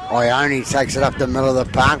 Ione takes it up the middle of the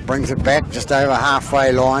park, brings it back just over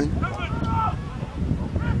halfway line.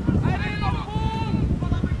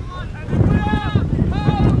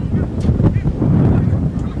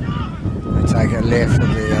 They take it left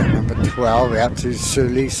with the number 12 out to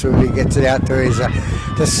Suli. Suli gets it out to his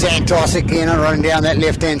to Santos again, and running down that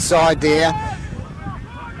left hand side there.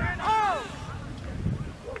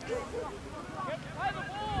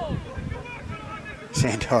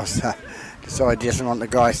 Santos decided he doesn't want the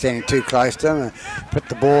guy standing too close to him, and put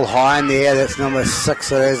the ball high in the air. That's number 6,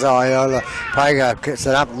 so there's Iola Pago, gets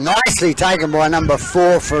it up. Nicely taken by number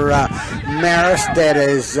 4 for Marist. That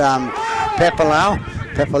is Pepalau.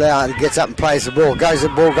 Pepalau gets up and plays the ball. The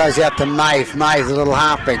ball goes out to Maeve. Maeve, the little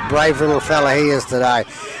halfback, brave little fella he is today,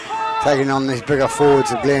 taking on these bigger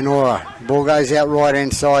forwards of Glenora. Ball goes out right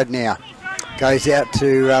hand side now. Goes out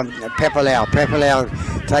to Pepalau. Pepalau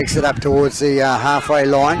takes it up towards the halfway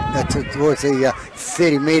line, towards the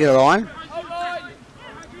 30 metre line.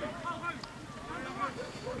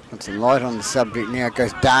 Put some light on the subject now. It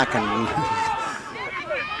goes dark, and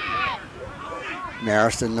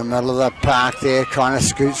Marist in the middle of the park there, trying to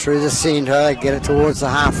scoot through the centre. They get it towards the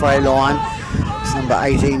halfway line. It's number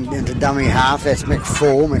 18 into dummy half. That's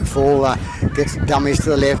McFall. McFall gets dummies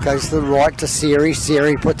to the left, goes to the right to Siri.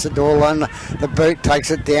 Siri puts it all on the boot,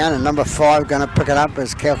 takes it down, and number 5 going to pick it up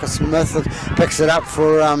as Calca Smith picks it up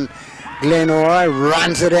for Glenora.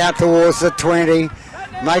 Runs it out towards the 20.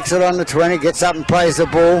 Makes it on the 20, gets up and plays the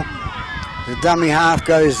ball. The dummy half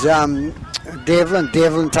goes Devlin.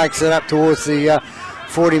 Devlin takes it up towards the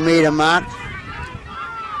 40 metre mark.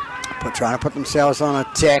 Trying to put themselves on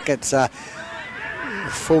attack. It's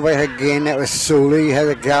fullback again. That was Suli. Had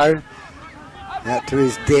a go. Out to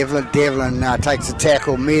his Devlin. Devlin takes the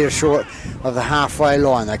tackle, metre short of the halfway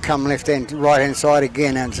line. They come left hand, right hand side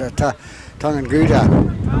again, and it's Tonganguta.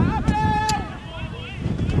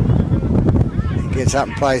 He gets up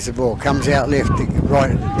and plays the ball. Comes out left,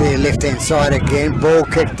 right there, left hand side again. Ball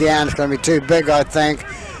kicked down. It's going to be too big, I think.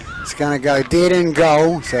 It's going to go dead in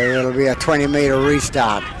goal, so it'll be a 20 metre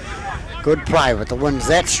restart. Good play, but the wind's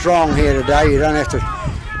that strong here today. You don't have to.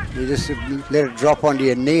 You just let it drop onto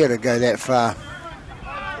your knee to go that far.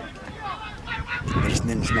 Just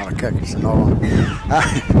kick. It's another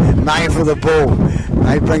one. May for the ball.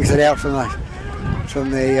 May brings it out from the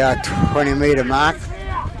 20-metre mark.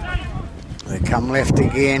 They come left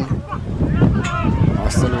again.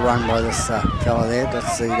 Nice little run by this fella there.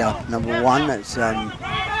 That's the number 1. That's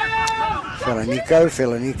Felinico.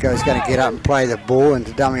 Felinico's going to get up and play the ball.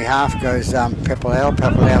 Into dummy half goes Papalau.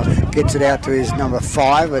 Papalau gets it out to his number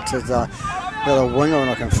 5. It's the other winger,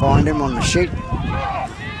 and I can find him on the sheet.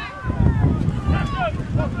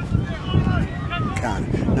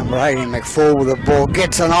 Number 18, McFall with the ball.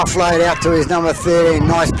 Gets an offload out to his number 13.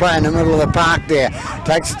 Nice play in the middle of the park there.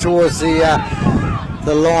 Takes it towards the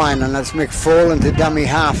line, and it's McFall into dummy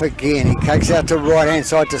half again. He takes out to right hand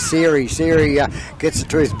side to Siri. Siri gets it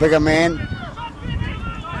to his bigger man.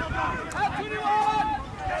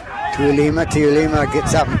 Tuilima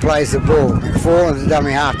gets up and plays the ball. McFall into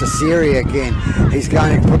dummy half to Siri again. He's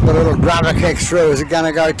going to put the little grubber kick through. Is it going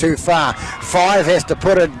to go too far? 5 has to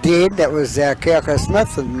put it dead. That was Kelko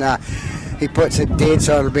Smith, and he puts it dead,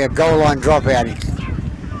 so it'll be a goal line dropout. He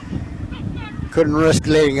couldn't risk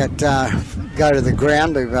letting it go to the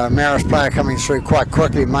ground. The Marist player coming through quite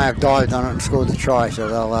quickly may have dived on it and scored the try, so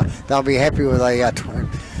they'll be happy with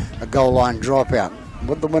a goal line dropout.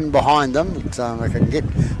 With the wind behind them, they can get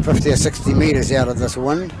 50 or 60 metres out of this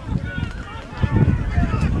wind.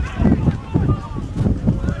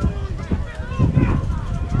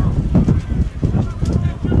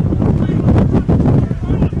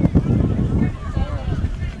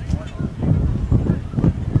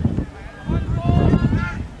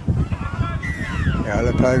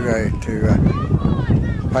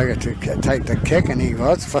 Pogo to take the kick, and he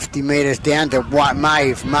was 50 metres down to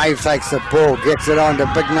Maeve. Maeve takes the ball, gets it on to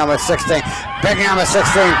big number 16. Big number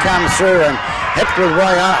 16 comes through and hit with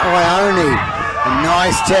Ione. A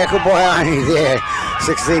nice tackle by Ione there.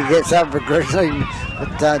 16 gets up aggressively,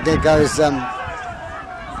 but there goes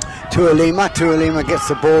Tuilima. Tuilima gets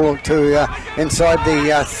the ball to inside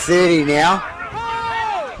the 30 now.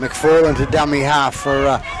 McFall into dummy half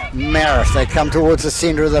for Marist. They come towards the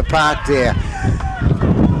centre of the park there.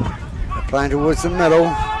 They're playing towards the middle.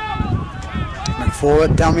 McFall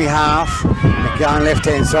at dummy half. They're going left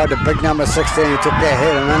hand side to big number 16 who took that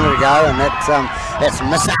hit a minute ago, and that's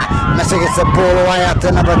Missa. Missa gets the ball away out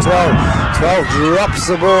to number 12. 12 drops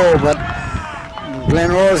the ball, but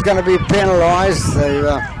Glenora's going to be penalised.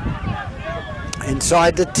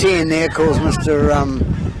 Inside the 10 there calls Mr.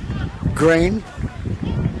 Green.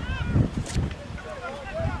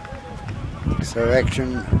 So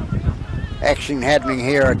action happening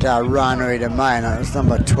here at Ranui Domain. It was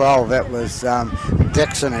number 12, that was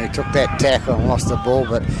Dixon, who took that tackle and lost the ball,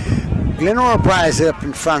 but Glenora players up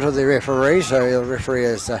in front of the referee, so the referee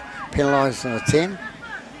is penalised on a 10.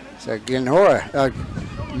 So Glenora,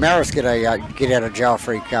 Marist get a get out of jail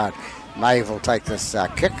free card. Maeve will take this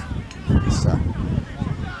kick. It's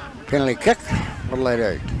penalty kick. What'll they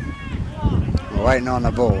do? We're waiting on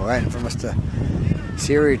the ball, waiting for Mr.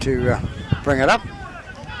 Siri to bring it up.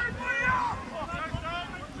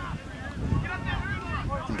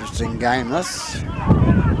 Interesting game this.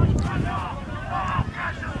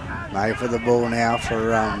 May for the ball now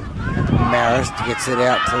for Marist. Gets it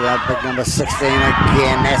out to big number 16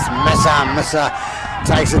 again. That's Missa.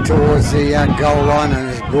 Takes it towards the goal line and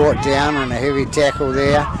is brought down on a heavy tackle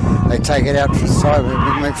there. They take it out to the side with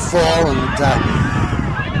McFall, and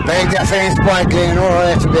big defence by Glenora.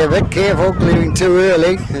 They have to be a bit careful, leaving too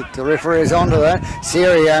early. The referee is onto that.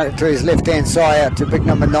 Siri to his left hand side out to big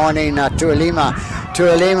number 19, Tuilima.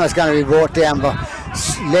 Tuilima is going to be brought down by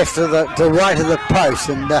left to the right of the post,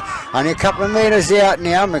 and only a couple of metres out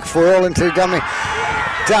now. McFall into dummy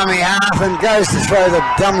half and goes to throw the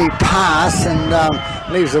dummy pass and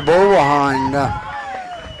leaves the ball behind.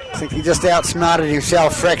 I think he just outsmarted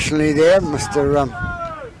himself fractionally there, Mr.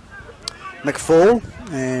 McFall.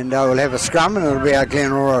 And we'll have a scrum, and it'll be our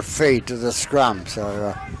Glenora feed to the scrum.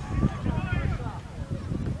 So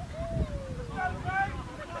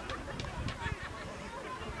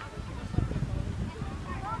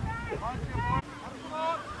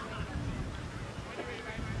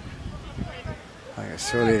I guess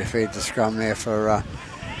surely to feed the scrum there for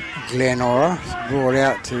Glenora. It's brought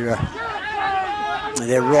out to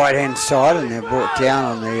their right hand side, and they're brought down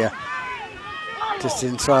on the just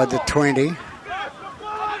inside the 20.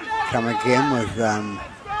 Come again with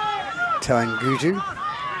Toangutu.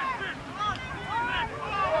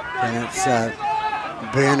 And it's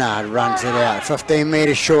Bernard runs it out. 15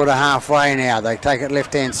 metres short of halfway now. They take it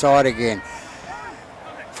left hand side again.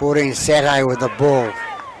 14 Saturday with the ball.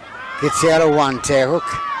 Gets out of one tackle.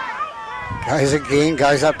 Goes again,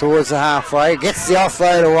 goes up towards the halfway. Gets the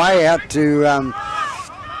offload away out to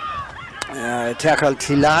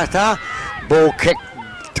Takaltilata. Ball kicked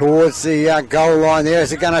towards the goal line there.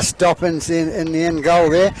 Is it going to stop in the end goal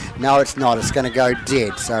there? No, it's not. It's going to go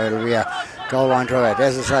dead. So it'll be a goal line throw out.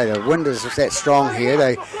 As I say, the wind is that strong here.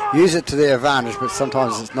 They use it to their advantage, but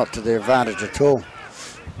sometimes it's not to their advantage at all.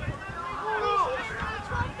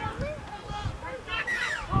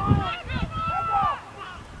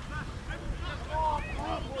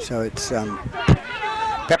 So it's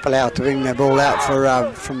Pepalau to bring the ball out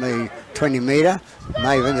for from the 20 metre.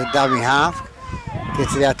 Maeve into dummy half.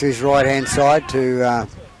 Gets it out to his right hand side to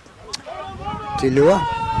Lua.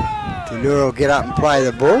 Lua will get up and play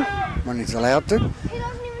the ball when he's allowed to.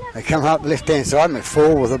 They come up left hand side.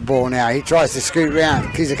 McFall with the ball now. He tries to scoot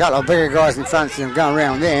round. He's a couple of bigger guys in front of him going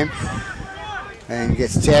around with them and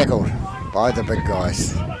gets tackled by the big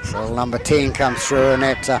guys. So number 10 comes through, and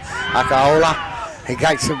that's Akaola. He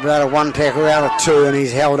gets about a 1 tackle out of 2, and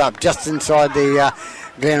he's held up just inside the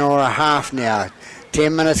Glenora half now.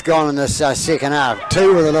 10 minutes gone in this second half.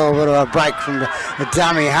 2 with a little bit of a break from the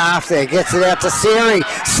dummy half there. Gets it out to Siri.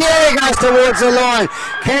 Siri goes towards the line.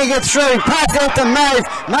 Can he get through? Pass out to Maeve.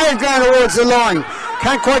 Maeve going towards the line.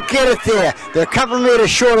 Can't quite get it there. They're a couple of metres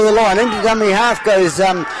short of the line. Into dummy half goes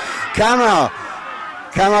Kamo.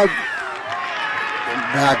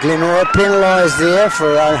 Glenora penalised there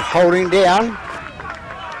for holding down.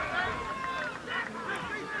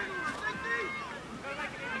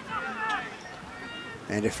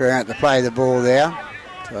 Interfering to play the ball there.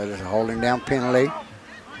 So there's a holding down penalty.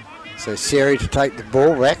 So Siri to take the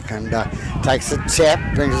ball back and takes the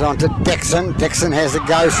tap, brings it on to Dixon. Dixon has to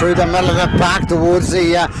go through the middle of the park towards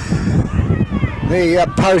the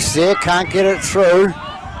post there. Can't get it through.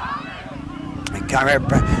 And come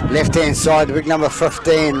out left hand side, the big number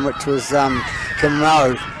 15, which was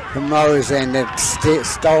Kamo. Kamo's and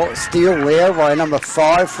steal there by number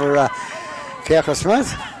 5 for Kirko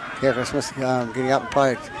Smith. Kirko Smith getting up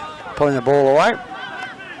and pulling the ball away.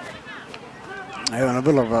 Having a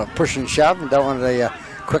bit of a push and shove, and don't want a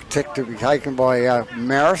quick tick to be taken by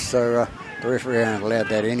Marist, so the referee allowed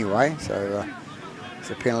that anyway. So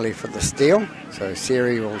it's a penalty for the steal. So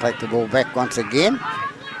Siri will take the ball back once again.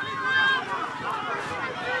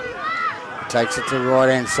 Takes it to the right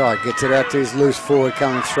hand side, gets it out to his loose forward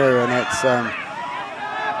coming through, and that's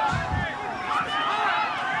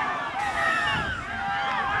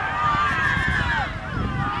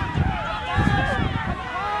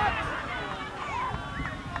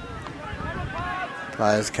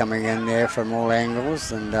players coming in there from all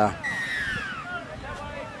angles, and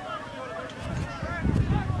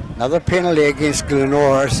another penalty against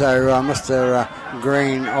Glenora, so Mr.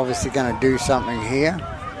 Green obviously going to do something here.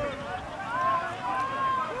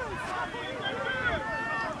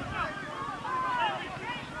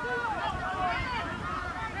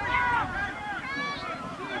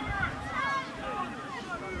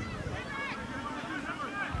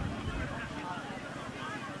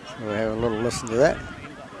 So we'll have a little listen to that.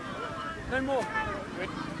 No more.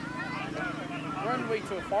 We're on the way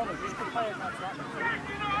to a final. You can play as much right now.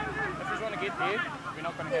 If you want to get there, we're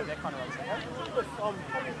not going to have that kind of race, okay?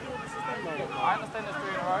 I understand there's 3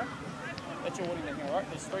 in a row. That's your warning, right?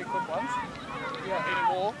 There's 3 quick ones. If you want any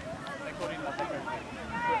more, they call it nothing.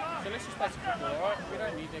 So let's just play some football, alright? We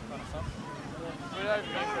don't need that kind of stuff.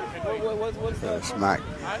 Smart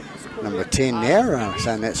number 10 there,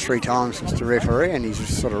 saying that's 3 times Mr. Referee, and he's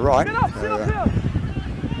sort of right.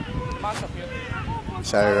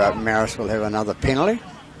 So Marist will have another penalty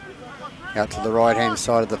out to the right hand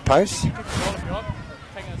side of the post.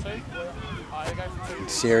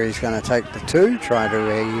 Siri's going to take the 2, trying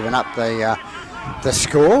to even up the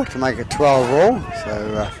score to make it 12-all.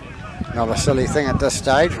 So not a silly thing at this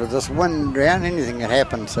stage. With this wind round, anything can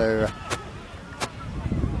happen. So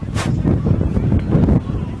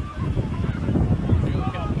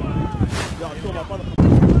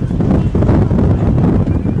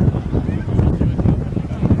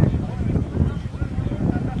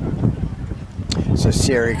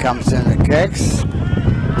Siri comes in and kicks.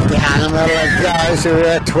 Down the middle it goes. So we're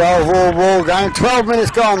at 12-all ball game. 12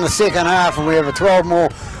 minutes gone in the second half, and we have a 12-more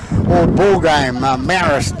ball game.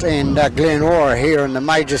 Marist and Glenora here in the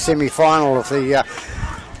major semi-final of the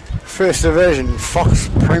First Division Fox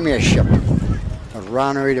Premiership of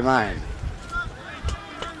Ranui Domain.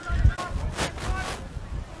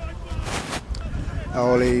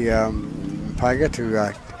 Oli Paga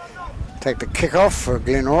to take the kick-off for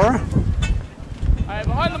Glenora.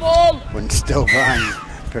 Behind the ball! Wind still blowing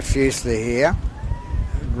profusely here.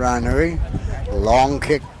 Ranui, long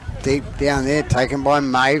kick deep down there, taken by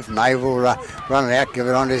Maeve. Maeve will run it out, give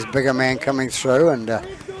it on to his bigger man coming through, and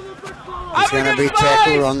he's going to be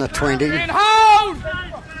tackled on the 20.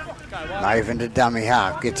 Maven to dummy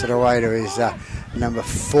half, gets it away to his number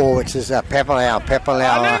 4, which is Papalau.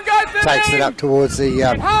 Papalau takes it up towards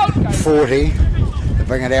the 40. They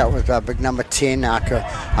bring it out with big number 10,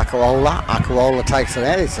 Akawola. Akawola takes it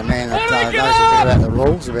out. He's the man that knows a bit about the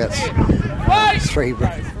rules, about 3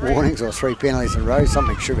 warnings or 3 penalties in a row.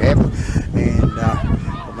 Something should happen. And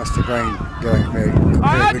Mr. Green doing a very good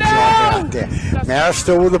job out there. Marist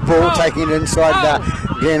still with the ball, taking it inside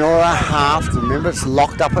Glenora half. Remember, it's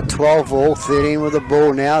locked up at 12 all, 13 with the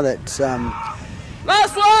ball now. That's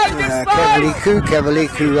last one,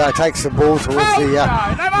 Kavaliku takes the ball towards the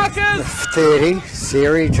 30.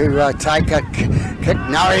 Siri to take a kick.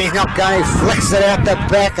 No, he's not going. He flicks it out the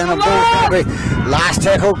back, and the ball's going to be last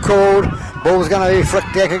tackle called. Ball's going to be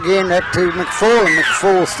flicked back again to McFall, and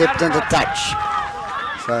McFall stepped into touch.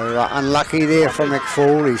 So unlucky there from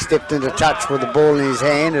McFall. He stepped into touch with the ball in his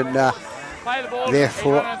hand, and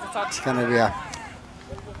therefore it's going to be a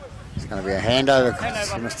handover.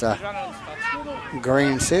 Mr.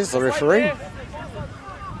 Green says, the referee.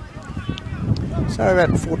 So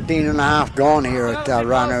about 14 and a half gone here at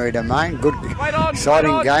Ranui Domain. Good,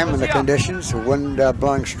 exciting game in the conditions. The wind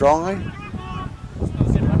blowing strongly.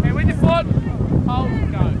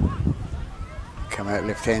 Come out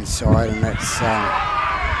left hand side, and that's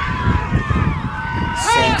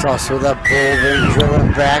Santos with the ball being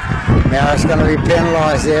driven back. Marist going to be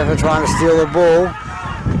penalised there for trying to steal the ball.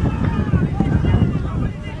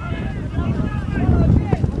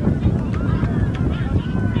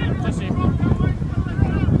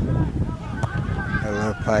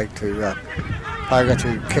 Poga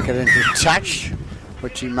to kick it into touch,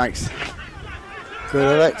 which he makes good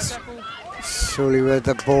of it. Sully with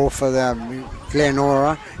the ball for the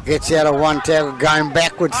Glenora. Gets out of one tackle, going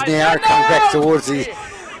backwards now. Comes back towards the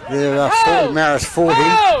Marist 40.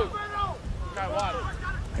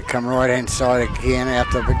 They come right hand side again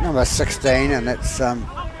out to number 16, and it's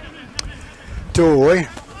Toy. Toy,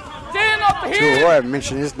 I haven't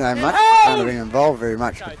mentioned his name much. Don't have been involved very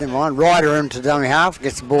much, but never mind. Ryder into dummy half,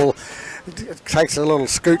 gets the ball, takes a little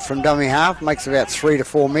scoot from dummy half, makes about 3 to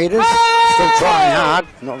 4 metres. Still trying hard,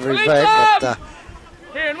 not very bad, but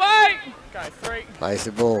plays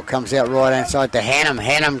the ball, comes out right hand side to Hannum.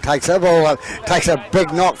 Hannum takes the ball up, takes a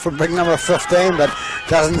big knock from big number 15, but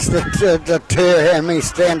doesn't deter him. He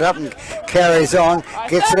stands up and carries on,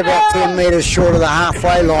 gets it about 10 metres short of the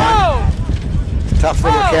halfway line. Tough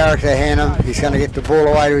little character, Hannum. He's going to get the ball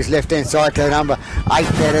away to his left hand side to number 8,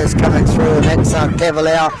 that is coming through, and that's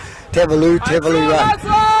Tavalu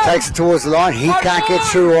takes it towards the line. He can't get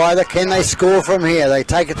through either. Can they score from here? They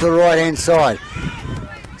take it to the right hand side.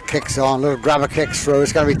 Kicks on, little grubber kicks through.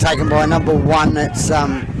 It's going to be taken by number 1. It's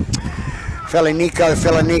Felinico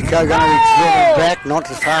going to be driven back, not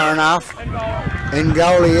far enough. In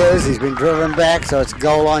goal he is. He's been driven back, so it's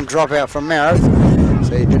goal line dropout from Marist.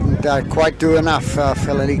 So he didn't quite do enough,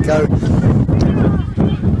 Felinico.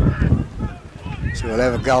 So we'll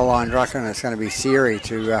have a goal line drop, and it's going to be Siri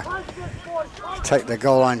to take the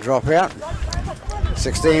goal line drop out.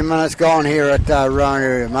 16 minutes gone here at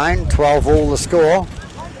Ranui Domain. 12 all the score.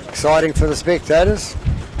 Exciting for the spectators.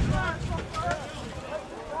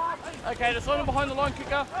 Okay, there's someone behind the line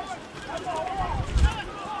kicker.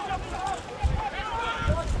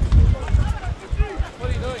 What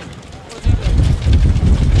are you doing? What is he doing?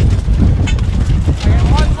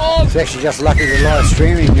 It's actually just lucky the live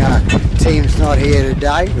streaming team's not here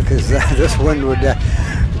today, because this wind would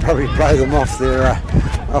probably blow them off their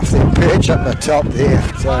perch up the top there.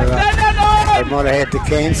 So they might have had to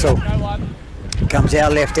cancel. Comes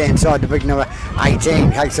out left hand side to big number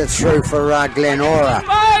 18, takes it through for Glenora.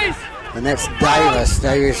 And that's Davis.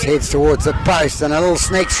 Davis heads towards the post, and a little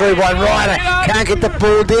sneak through by Ryder. Can't get the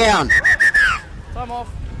ball down. Time off.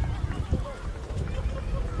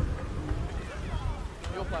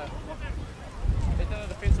 Your player. Head down the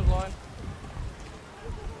defensive line.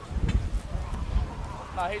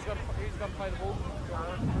 No, he's got to play the ball.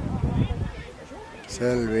 So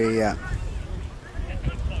it'll be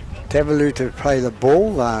Tavalu to play the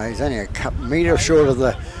ball. He's only a metre short of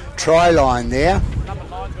the try line there. Number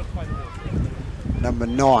 9's got to play the ball. Number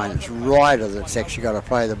 9, it's Ryder that's actually got to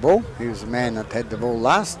play the ball. He was the man that had the ball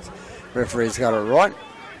last. Referee's got it right.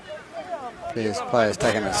 Players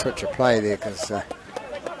taking a switch of play there, because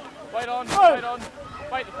wait on.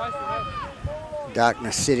 Wait, the place is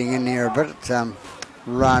darkness setting in there a bit at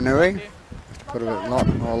Ranui. Put a bit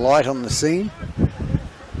more light on the scene.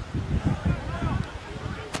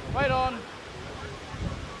 Wait on.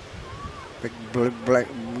 Big black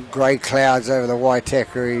grey clouds over the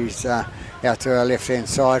Waitaka. He's out to our left hand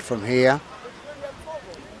side from here.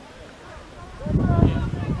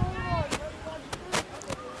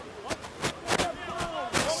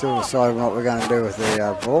 still deciding what we're going to do with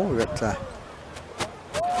the ball. We've got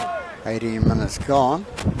 18 minutes gone.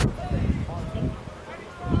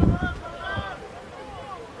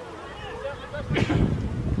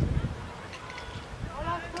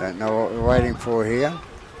 Don't know what we're waiting for here.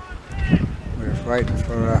 We're just waiting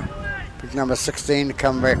for big number 16 to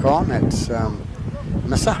come back on. That's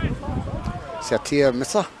Missa. Satir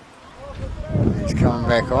Missa. He's coming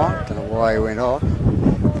back on. Don't know why he went off.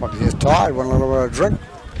 Probably just tired, want a little bit of drink.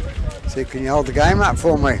 See, can you hold the game up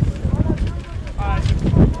for me?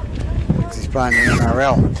 He's playing the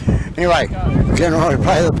NRL. Anyway, Glenora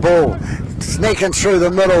play the ball. Sneaking through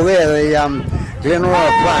the middle there, the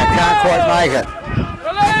Glenora player can't quite make it.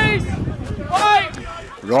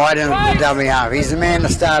 Right into the dummy half. He's the man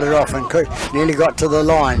that started off and nearly got to the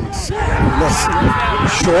lines.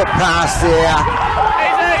 Short pass there.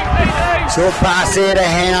 Short pass there to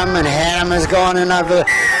Hannum, and Hannum has gone in over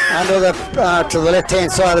to the left-hand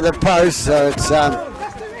side of the post. So it's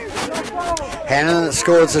Hannum that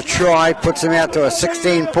scores a try, puts him out to a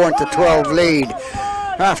 16-12 lead.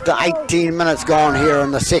 After 18 minutes gone here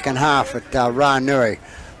in the second half at Ranuri.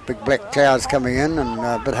 Big black clouds coming in and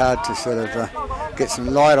a bit hard to sort of get some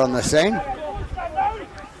light on the scene.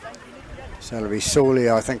 So it'll be Sully,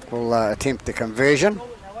 I think, will attempt the conversion.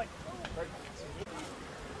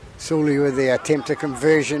 Sully with the attempt to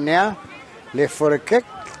conversion now. Left footed kick.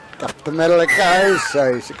 Up the middle it goes.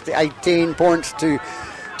 So 18 points to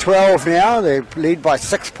 12 now. They lead by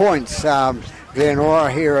 6 points.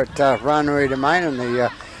 Glenora here at Ranuri Domain in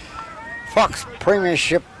the Fox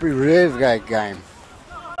Premiership Reserve game.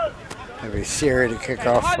 There'll be Siri to kick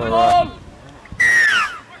off for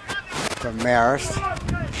Marist.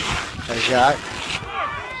 There you go.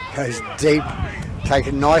 Goes deep.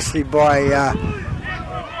 Taken nicely by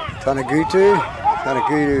Tanagutu.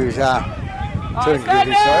 Tanagutu's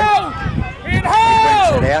Tanagutu, sorry. He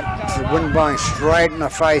brings it out. It's the wind blowing straight in the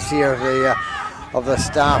face here of the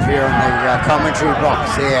staff here in the commentary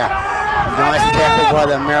box here. Nice tackle by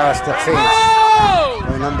the Marist defence.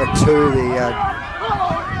 By number 2, the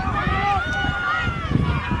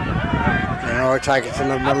take it to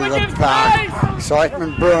the middle of the park.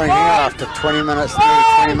 Excitement brewing here after 20 minutes, nearly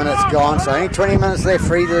 20 minutes gone. So only 20 minutes left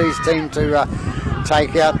for either of these teams to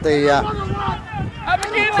take out the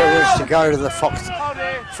privilege to go to the Fox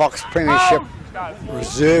Premiership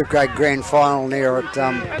Reserve Grade Grand Final near at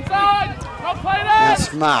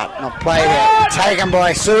Smart. Not played out. Taken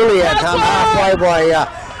by Sully at halfway by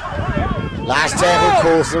last tackle,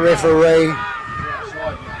 calls the referee.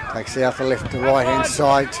 Takes it out the left to right hand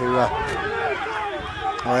side to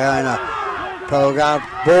Iona Polgar.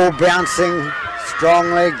 Ball bouncing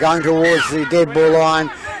strongly, going towards the dead ball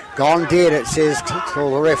line. Gone dead, it says, to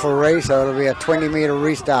the referee, so it'll be a 20-metre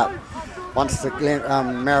restart once the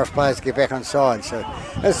Marist players get back on side. So,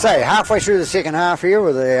 let's say, halfway through the second half here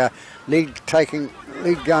with the lead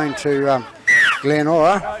going to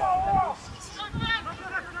Glenora.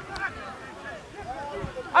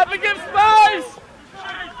 Up against space!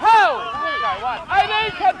 How?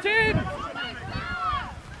 18 comes in!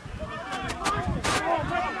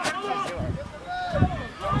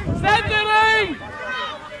 Centering!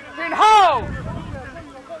 In hold!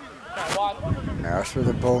 Marist with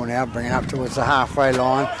the ball now, bringing up towards the halfway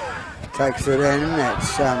line. Takes it in.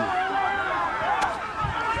 That's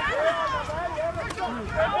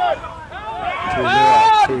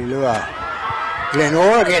Tulua.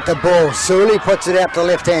 Glenora get the ball. Sully puts it out to the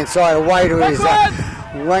left-hand side, away to his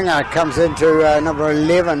winger. Comes into number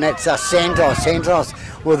 11. That's Santos. Santos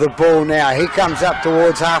with the ball now. He comes up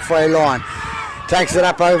towards halfway line. Takes it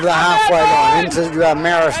up over the halfway line into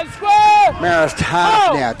Marist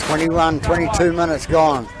half now. 22 minutes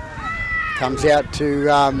gone. Comes out to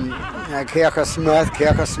Keaka Smith.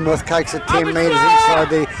 Keaka Smith takes it 10 metres inside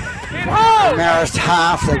the Marist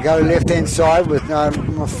half. They go left-hand side with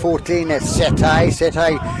number 14. That's Sete.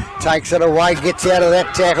 Sete takes it away, gets out of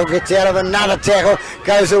that tackle, gets out of another tackle,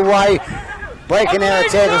 goes away. Breaking out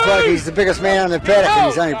of tackles like he's the biggest man on the paddock, and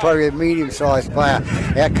he's only probably a medium-sized player.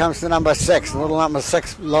 Out comes the number 6, little number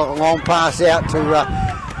 6, long pass out to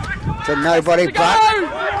nobody but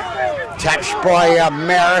touched by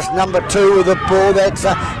Marist, number 2 with the ball. That's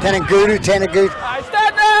Tanagutu.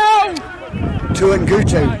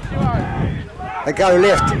 Tuangutu. They go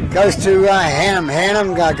left, goes to Hannum.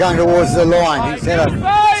 Hannum going towards the line. He's had a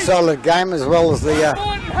solid game as well as the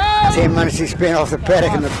 10 minutes he spent off the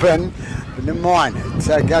paddock in the bin. Never mind.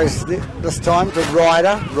 So it goes this time to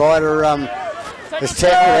Ryder. Ryder is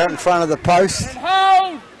tackled out in front of the post.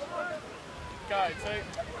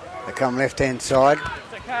 They come left-hand side.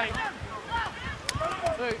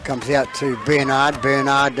 Comes out to Bernard.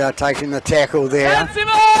 Bernard taking the tackle there.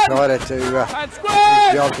 Tried to his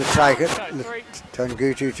job to take it.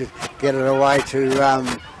 Tungutu to get it away to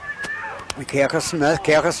Kauka Smith.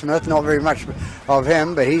 Kauka Smith, not very much of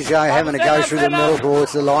him, but he's having to go through the middle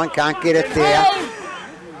towards the line. Can't get it there.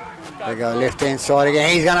 They go left-hand side again.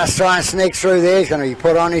 He's going to try and sneak through there. He's going to be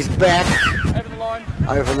put on his back.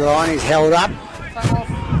 Over the line. He's held up.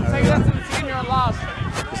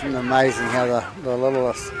 Isn't it amazing how the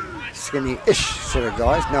little skinny-ish sort of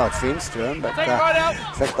guys, no offence to him, but I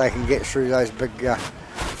think they can get through those big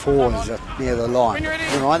fours near the line.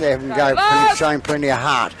 Right, they have them go, showing plenty of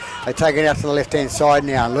heart. They take it out to the left-hand side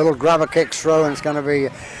now. A little grubber kick through, and it's going to be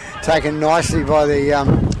taken nicely by the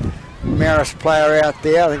Marist player out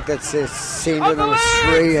there. I think that's their centre, number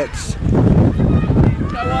 3. It's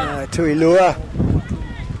Tuilua.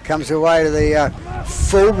 Comes away to the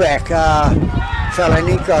fullback,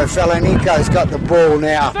 Falanico. Falanico's got the ball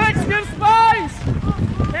now.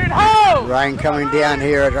 Rain coming down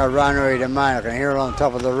here at Runnery Domain. I can hear it on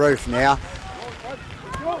top of the roof now.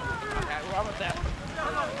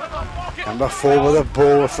 Number 4 with a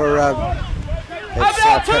ball for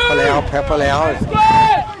Papalau. Papalau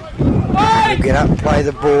will get up and play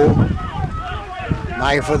the ball.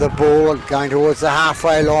 May for the ball, going towards the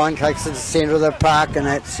halfway line, takes it to the centre of the park, and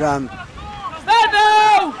that's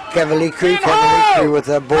Cavalicu with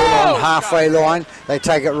the ball on halfway line. They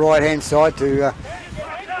take it right hand side to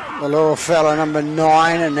the little fella number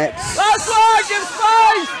 9, and that's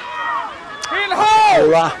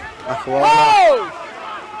Akawa.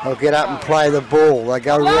 They'll get up and play the ball. They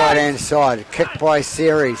go right hand side. Kick by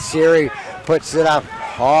Siri. Siri puts it up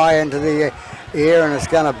high into the air, and it's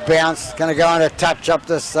going to bounce. It's going to go into touch up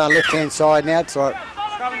this left hand side now. It's like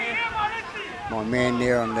my man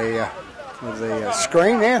there on the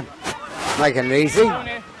screen there, making it easy.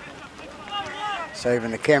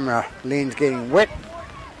 Saving the camera lens getting wet.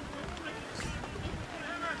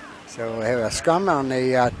 So we'll have a scrum on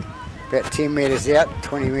the about 10 metres out,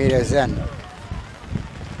 20 metres in.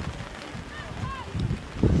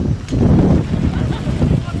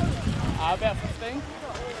 About 15.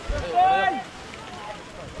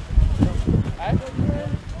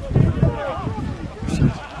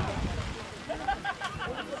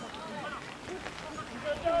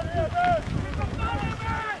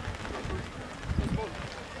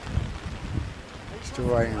 Still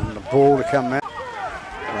waiting on the ball to come out.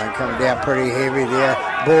 Rain coming down pretty heavy there.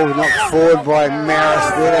 Ball knocked forward by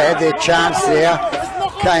Marist there. They had their chance there.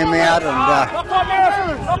 Came out and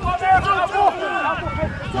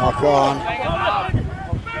knock on.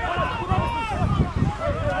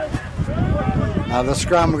 Now the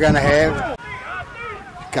scrum we're going to have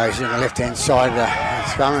goes in the left-hand side of the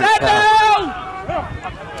scrum.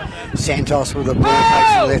 Santos with the ball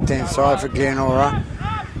takes the left-hand side for Glenora.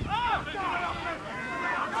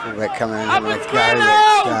 Fullback coming in and let's go. That's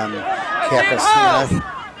Kauka Smith.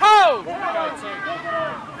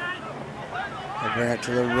 They bring it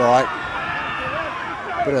to the right.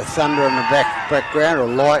 Bit of thunder in the background, or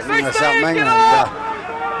lightning or something. And,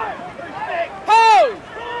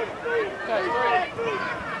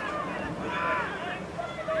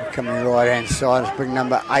 coming right hand side, it's big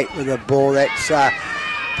number 8 with the ball. That's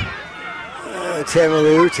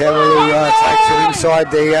Tavalu. Tavalu takes it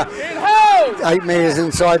inside the 8 metres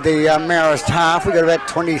inside the Marist half. We've got about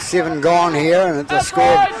 27 gone here, and it's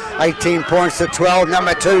scored 18 points to 12.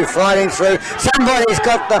 Number 2 fighting through. Somebody's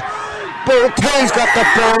got the ball. 2's got the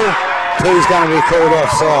ball. 2's going to be called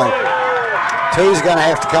offside. 2's going to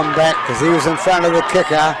have to come back because he was in front of the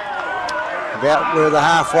kicker, about where the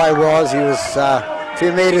halfway was. He was a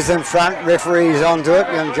few metres in front. Referee's onto it,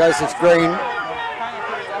 young Joseph Green.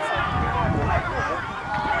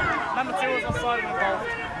 Number 2 was offside in the goal.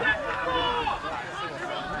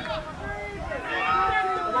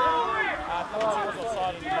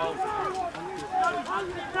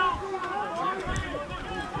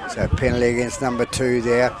 So penalty against number 2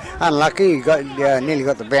 there. Unlucky, he got nearly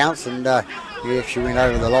got the bounce, and he actually went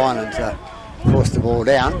over the line and forced the ball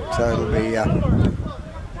down. So it'll be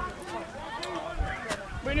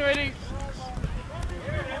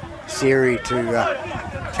Siri to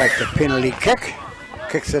take the penalty kick.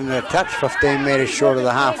 Kicks in the touch, 15 metres short of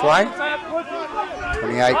the halfway.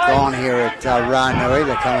 28 gone here at Ranui.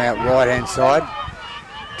 They come out right hand side.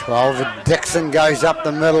 12, Dixon goes up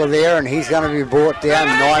the middle there, and he's going to be brought down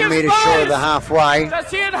 9 metres short of the halfway.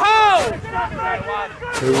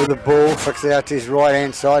 2 with the ball, flicks it out to his right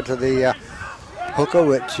hand side to the hooker,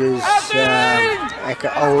 which is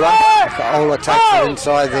Akaola. Akaola takes it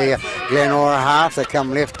inside the Glenora half. They come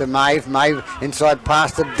left to Maeve. Maeve inside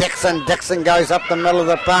past to Dixon. Dixon goes up the middle of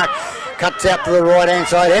the park. cuts out to the right hand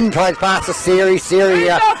side, in plays past the Siri. Siri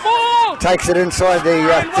takes it inside the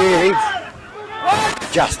 30.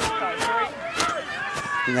 Just.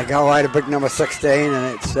 And they go away to big number 16,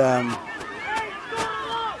 and it's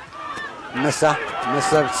Misser.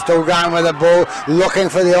 Misser still going with the ball, looking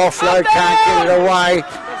for the offload, can't get it away.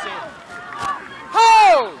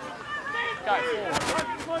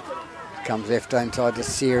 Comes left inside to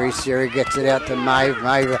Siri. Siri gets it out to Maeve.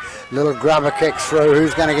 Maeve, a little grubber kick through.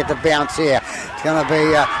 Who's going to get the bounce here? It's going to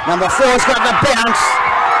be number 4's got the bounce.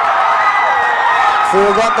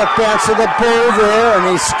 4 got the bounce of the ball there, and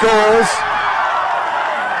he scores.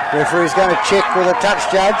 Referee's going to check with a touch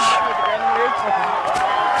judge.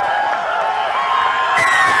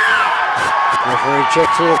 Referee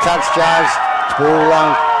checks with a touch judge. Ball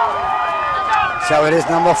long. So it is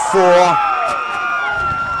number 4.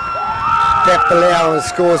 Pep Bilal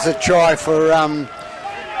scores a try for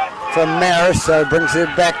Marist, so brings it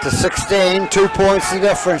back to 16. 2 points the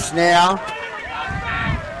difference now.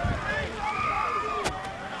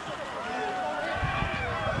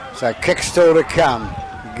 So kick still to come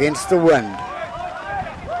against the wind.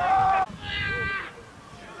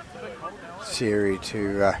 Siri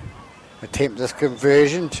to attempt this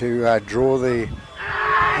conversion to draw the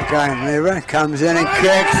game lever. Comes in and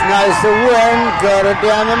kicks, knows the wind, got it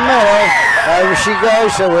down the middle. Over she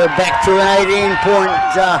goes, so we're back to an 18-point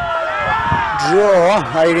draw,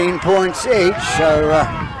 18 points each. So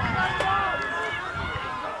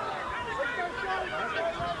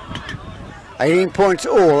 18 points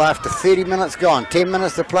all after 30 minutes gone. 10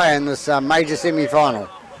 minutes to play in this major semi-final.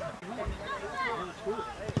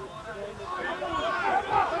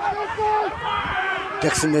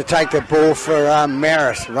 Dixon to take the ball for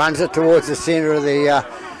Marist. Runs it towards the centre of the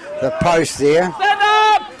post there.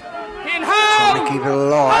 Trying to keep it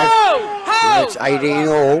alive. It's 18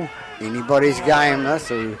 all. Anybody's game this.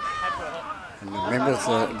 And remember,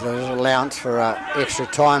 there's an allowance for extra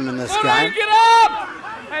time in this game.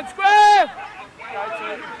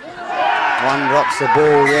 One drops the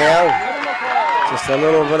ball there. Just a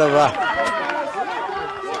little bit of a...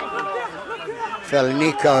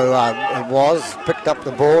 Nico picked up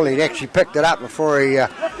the ball. He'd actually picked it up before he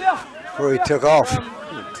took off.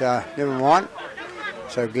 But never mind.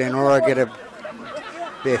 So Glenora get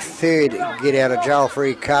their 3rd get out of jail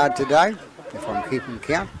free card today, if I'm keeping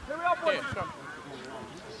count.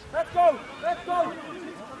 Let's go.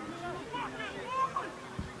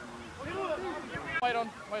 Wait on.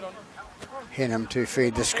 Henham to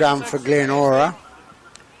feed the scrum for Glenora.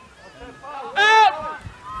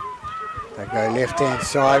 They go left-hand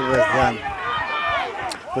side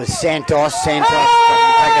with Santos. Santos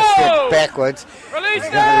doesn't take a step backwards. He's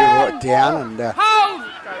going to be brought down and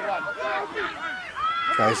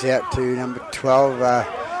goes out to number 12,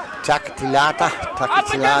 Takatilata.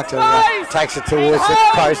 Takatilata takes it towards the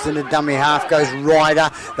post, and the dummy half goes Ryder.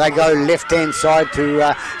 They go left-hand side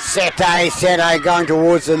to Sete. Sete going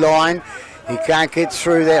towards the line. He can't get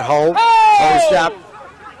through that hole. Post up.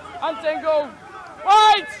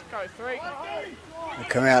 Wait! Go 3. They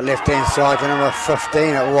come out left-hand side to number 15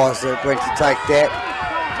 it was that went to take that.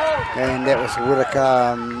 And that was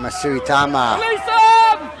Whitaker Masuitama.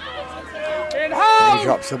 And he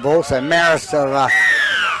drops the ball. So Marist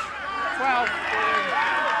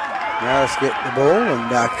get the ball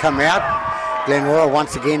and come out. Glenora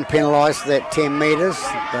once again penalised for that 10 metres.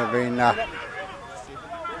 They've been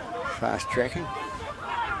fast tracking.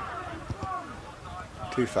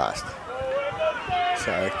 Too fast.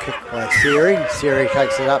 So kick by Siri. Siri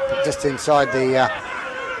takes it up just inside the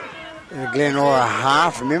Glenora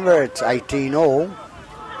half. Remember, it's 18 all.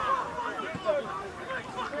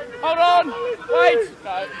 Hold on. Wait.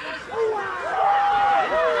 No.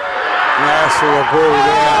 Marist with the ball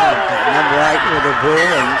there. Number 8 with the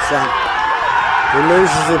ball. And he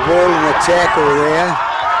loses the ball in the tackle there.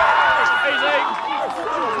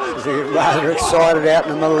 So they get rather excited out in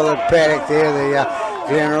the middle of the paddock there. The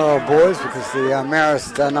Glenora boys, because the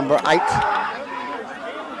Marist number 8,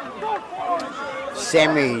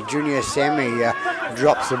 Junior Sammy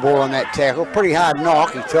drops the ball on that tackle. Pretty hard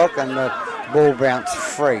knock he took, and the ball bounced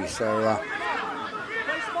free. So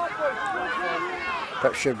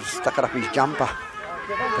perhaps should have stuck it up his jumper,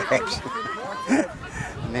 perhaps,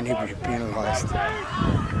 and then he'd be penalised.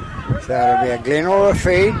 So it'll be a Glenora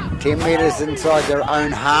feed, 10 metres inside their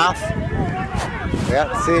own half,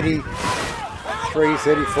 about 33,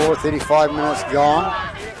 34, 35 minutes gone.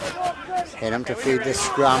 Just head him to feed the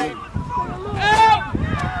scrum.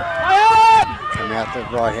 Come out the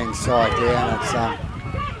right hand side there, and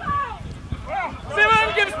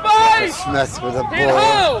it's Smith with the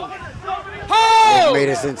ball. 8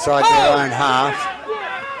 metres inside their own half.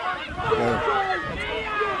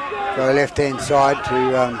 Go left hand side to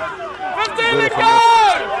 15 to go!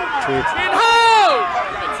 In hold!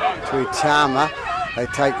 to Tama. They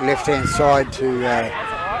take left hand side to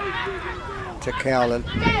Cowlin.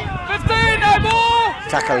 15, no more!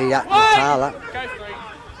 Takalita Natala.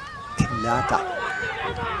 Tinata.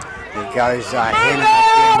 There goes Henna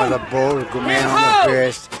again with the ball. Good man on the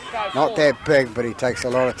burst. Not that big, but he takes a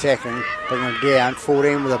lot of tackling. Bring him down.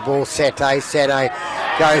 14 with the ball. Sate goes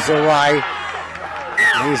away.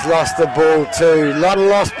 He's lost the ball too. A lot of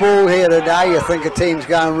lost ball here today. You think a team's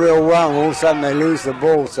going real well, and all of a sudden they lose the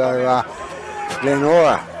ball. So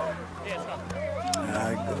Glenora.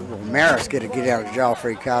 Marist get out of jail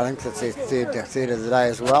free card. I think that's their third of the day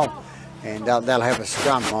as well. And they'll have a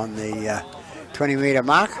scrum on the 20 metre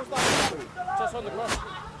mark.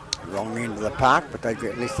 Wrong end of the park, but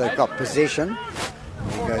at least they've got possession.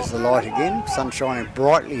 There goes the light again. Sun shining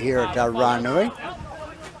brightly here at Ranui.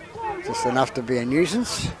 Just enough to be a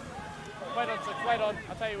nuisance. Wait on.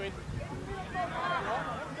 I'll tell you when.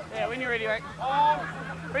 Yeah, when you're ready, mate.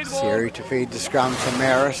 Feed the ball. Siri to feed the scrum to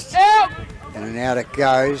Marist. Out! In and out it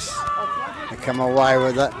goes. They come away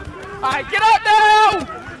with it. Alright, get up now!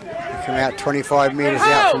 They come out 25 metres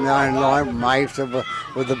out from their own line. Maves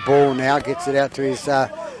with the ball now. Gets it out to his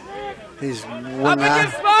Up winger.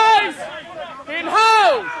 against space! In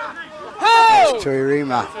hold! Hold!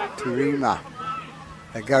 Turima.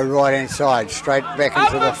 They go right hand side, straight back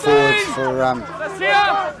into the forwards for the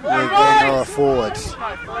Glenora forwards.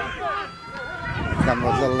 Come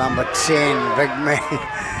with little number 10, big man.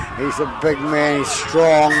 He's a big man, he's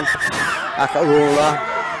strong. Akarula.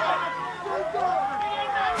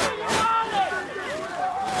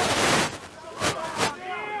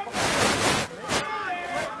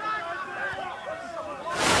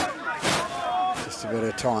 Just a bit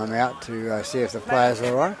of time out to see if the players are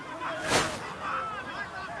all right.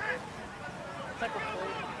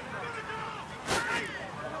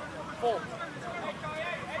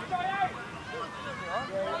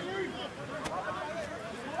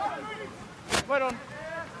 Wait on.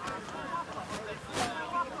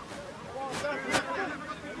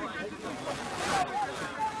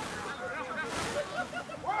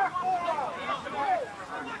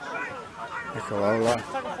 Nicola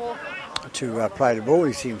to play the ball.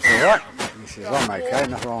 He seems all right. He says, I'm okay,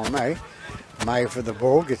 nothing wrong with me. May for the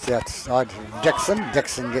ball, gets outside to Dixon.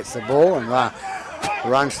 Dixon gets the ball and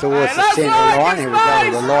runs towards the centre line. Here we go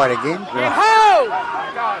with the light again.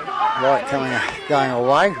 Light going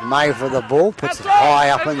away. May for the ball, puts it high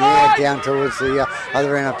up in the air down towards the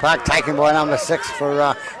other end of the park. Taken by number 6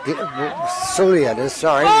 for Sully, it is,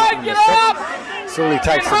 sorry. Number 6. Sully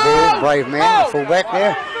takes the ball, brave man, the fullback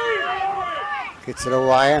there. Gets it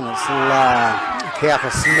away and it's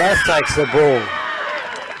Kauka Smith takes the ball.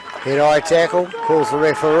 Head-eye tackle, calls the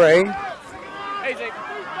referee. Easy.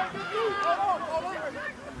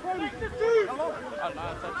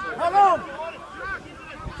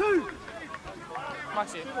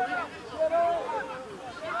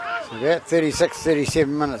 So about 36,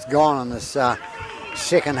 37 minutes gone on this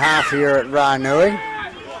second half here at Ranui.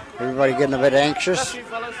 Everybody getting a bit anxious.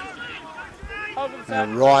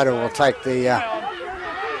 And Ryder will take the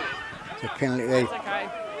penalty.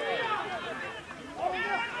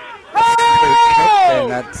 And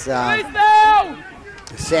that's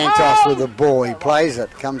Santos with the ball. He plays it.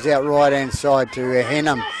 Comes out right hand side to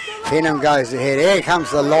Henham. Henham goes ahead. Here comes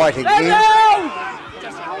the light again.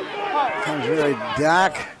 Comes really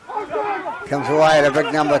dark. Comes away to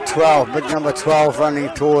big number 12. Big number 12 running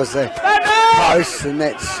towards the post. And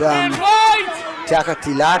that's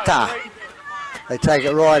Takatilata. They take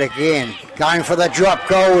it right again. Going for the drop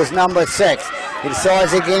goal is number 6. He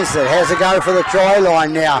decides against it. Has a go for the try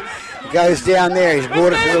line now. He goes down there. He's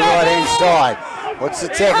brought it to the right hand side. What's the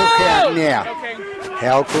tackle count now?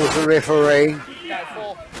 Hal calls the referee.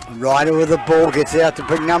 Ryder with the ball gets out to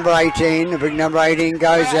big number 18. The big number 18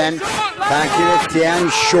 goes in. Can't get it down.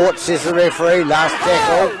 He's short, says the referee. Last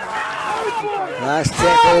tackle. Last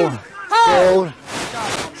tackle. Called.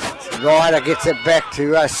 Ryder gets it back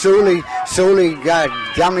to Sully. Sully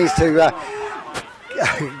dummies to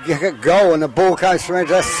goal, and the ball comes from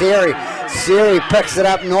into Siri. Siri picks it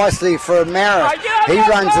up nicely for Marist. He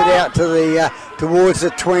runs it out to the towards the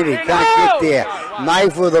 20. Can't get there.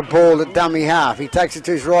 Maeve with the ball at dummy half. He takes it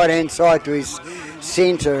to his right hand side to his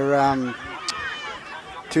centre.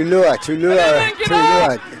 Tulua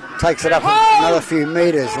takes it up another few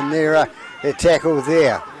metres, and they're tackled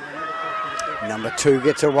there. Number 2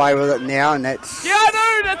 gets away with it now, and that's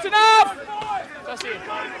that's enough. That's it.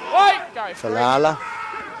 Wait, go. Falala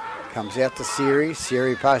comes out to Siri.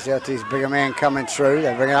 Siri passes out to his bigger man coming through.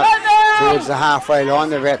 They bring it up to towards the halfway line.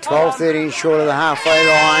 They're about 12, 13 short of the halfway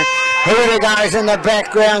line. Hooter goes in the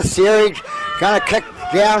background. Siri going to kick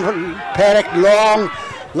down from Paddock.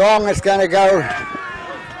 Long. It's going to go. The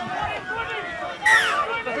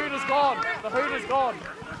Hooter's gone. The Hooter's gone.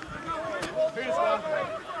 Hooter's gone.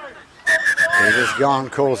 Hooter's gone,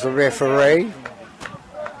 calls the referee.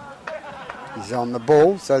 He's on the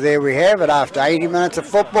ball. So there we have it. After 80 minutes of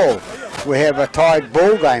football, we have a tied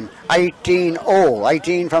ball game. 18 all.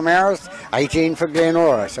 18 for Marist, 18 for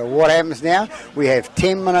Glenora. So what happens now? We have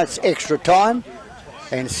 10 minutes extra time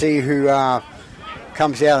and see who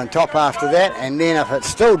comes out on top after that. And then if it's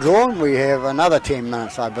still drawn, we have another 10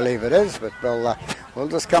 minutes, I believe it is. But we'll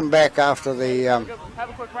just come back after the Have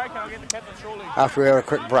a quick break and I'll get the captain shortly. after we have a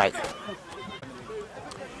quick break.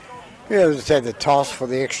 Yeah, we just had the toss for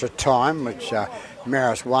the extra time, which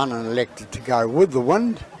Marist won and elected to go with the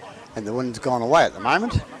wind, and the wind's gone away at the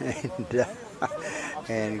moment,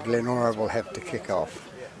 and Glenora will have to kick off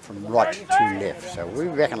from right to left. So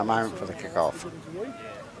we'll be back in a moment for the kick-off.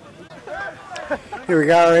 Here we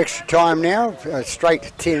go, extra time now, straight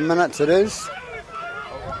to 10 minutes it is.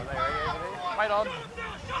 Wait on.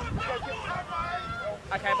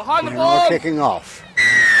 Okay, behind the Glenora ball. kicking off.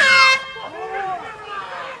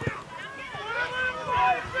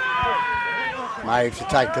 Made to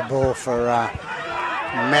take the ball for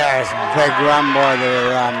Marist. Big run by the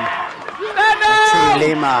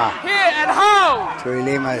Lima. Here and hold. Tui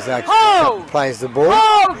Lima Hold. plays the ball.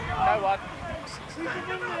 Hold. No one.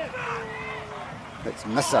 It's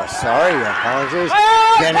Missa, sorry, apologies.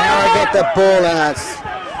 Hold. Glenora get the ball and it's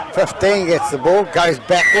 15 gets the ball, goes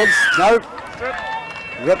backwards. Nope.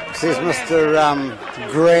 Rip, says Mr.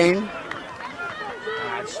 Green.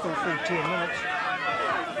 It's still 14 minutes.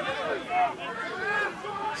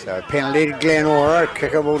 So penalty to Glenora,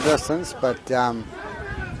 kickable distance, but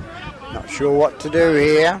not sure what to do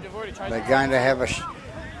here. They're going to have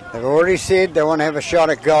they've already said they want to have a shot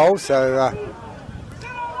at goal, so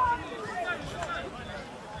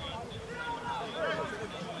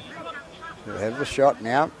they'll have the shot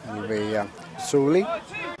now. It'll be Sully.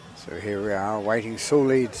 So here we are, awaiting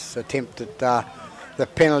Sully's attempt at the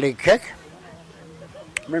penalty kick.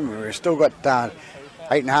 Remember, we've still got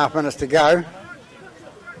 8.5 minutes to go.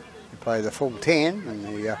 Play the full 10 in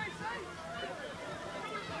the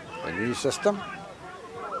new system.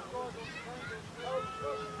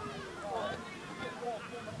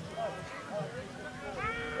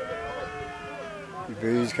 The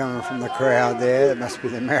boos coming from the crowd there. It must be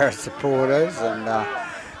the Marist supporters, and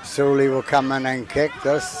Sully will come in and kick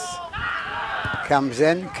this. Comes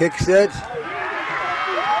in, kicks it,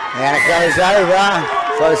 and it goes over.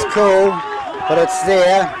 So it's cool, but it's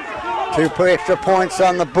there. 2 extra points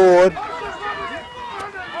on the board.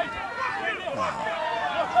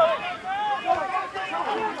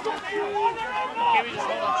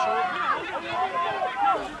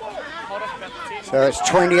 So it's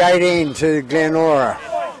 2018 to Glenora.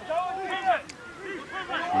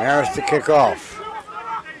 Marist to kick off.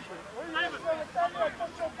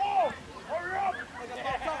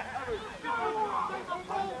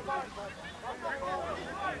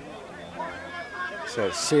 So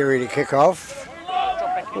it's Siri to kick off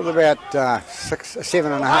with about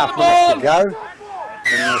 7.5 minutes to go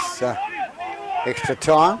in this extra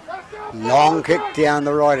time. Long kick down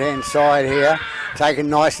the right hand side here, taken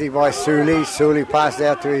nicely by Sully. Sully passed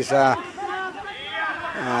out to his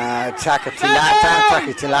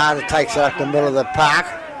Takatilata takes it up the middle of the park.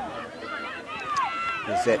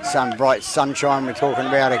 There's that bright sunshine we're talking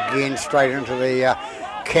about again, straight into the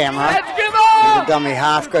camera. And the dummy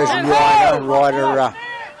half goes Ryder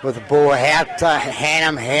with the ball out to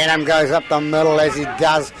Hannum goes up the middle as he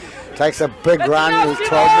does. Takes a big run. He's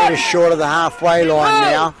 12 metres short of the halfway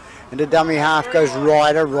line now. And the dummy half goes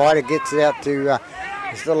Ryder. Ryder gets it out to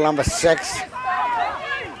his little number 6.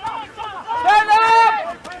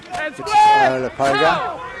 It's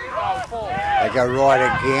Olepoga. They go right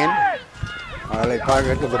again.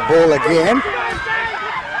 Olepoga to the ball again.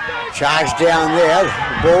 Charge down there.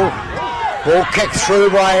 The ball kicked through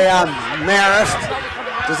by Marist.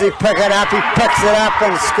 Does he pick it up? He picks it up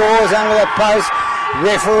and scores under the post.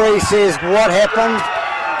 Referee says, what happened?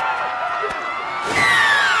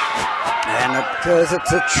 And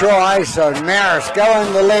it's a try. So Marist go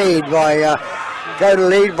to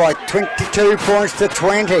lead by 22 points to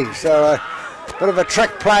 20. So a bit of a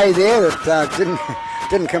trick play there that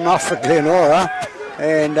didn't come off for Glenora.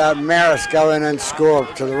 And Marist go in and score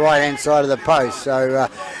to the right hand side of the post. So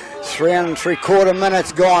 3 3/4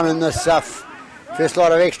 minutes gone in this first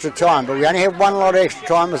lot of extra time. But we only have one lot of extra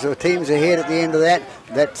time, so the team's ahead at the end of that.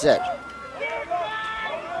 That's it.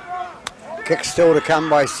 Kick still to come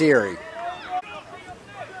by Siri.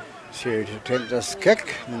 Siri to attempt this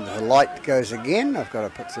kick, and the light goes again. I've got to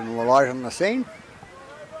put some more light on the scene.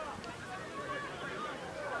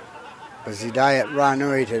 Busy day at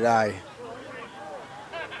Ranui today.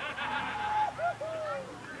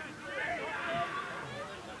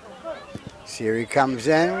 Siri comes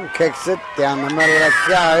in, kicks it, down the middle it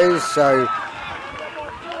goes, so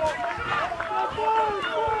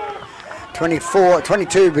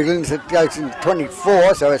 22 begins, it goes into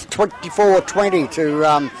 24, so it's 24-20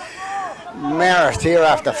 to Marist here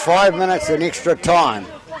after 5 minutes in extra time.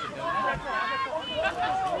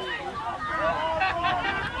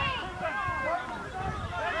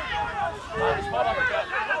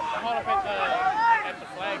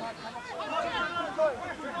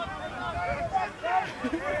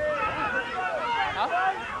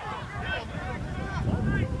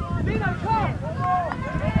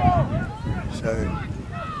 So,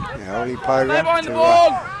 Ollie Poga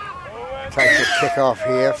to take the kick off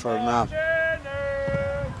here from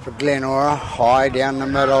for Glenora, high down the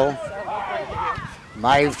middle.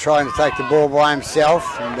 Maeve trying to take the ball by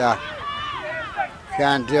himself and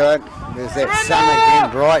can't do it. There's that sun again,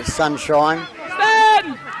 bright sunshine.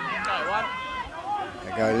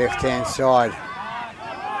 They go left hand side.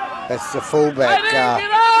 That's the fullback,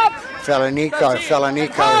 Falanico.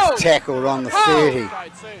 Falanico is tackled on the 30.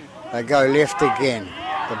 They go left again.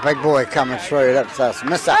 The big boy coming through. That's us.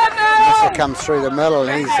 Missa comes through the middle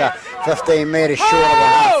and he's 15 metres short of the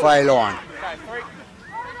halfway line.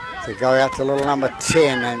 So go out to little number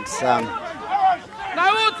 10 and it's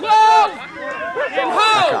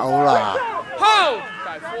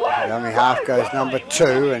Dummy half goes number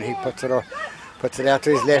 2 and he puts it out to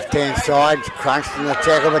his left hand side, crunched in the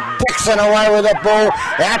tackle, but Dixon away with the ball,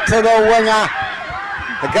 out to the winger.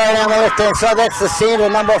 They go down the left hand side, that's the centre,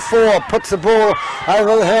 number 4, puts the ball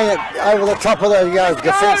over the top of the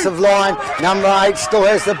defensive line. Number 8 still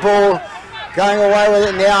has the ball, going away with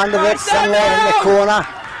it now under that sunlight in the corner.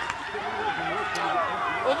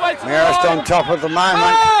 Marist on top at the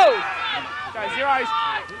moment.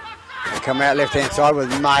 They come out left hand side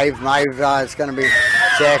with Maeve. Maeve is going to be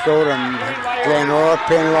tackled and Glenora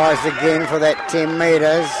penalised again for that 10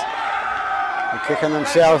 metres. They're kicking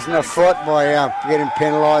themselves in the foot by getting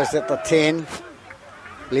penalised at the 10,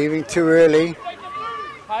 leaving too early.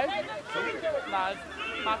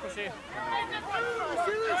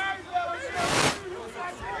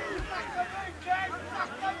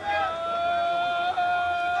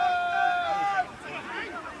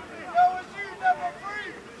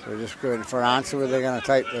 So just going for an answer where they're going to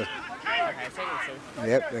take the...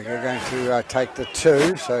 Yep, they're going to take the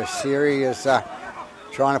 2. So Siri is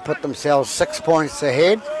trying to put themselves 6 points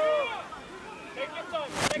ahead.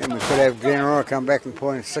 And we could have Glenora come back and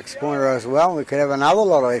point a 6-pointer as well. We could have another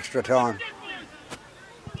lot of extra time.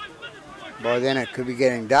 By then it could be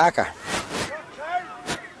getting darker.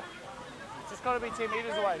 It's just got to be 10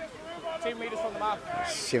 metres away. 10 metres from the mark.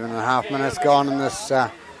 7.5 minutes gone in this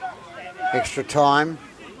extra time.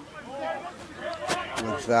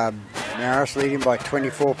 With Marist leading by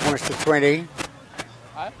 24 points to 20.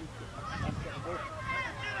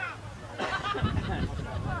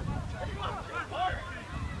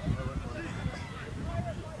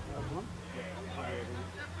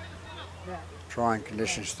 Trying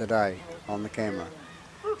conditions today on the camera.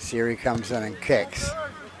 Siri comes in and kicks.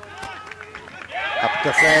 Up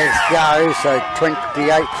the flags go, so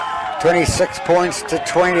 26 points to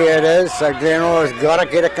 20 it is. So Glenora's got to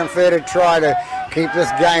get a converted try to keep this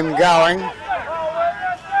game going.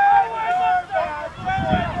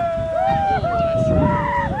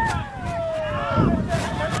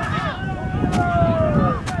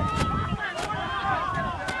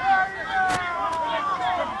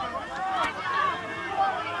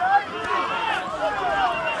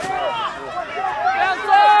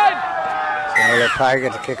 Paga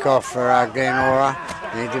to kick off for Glenora.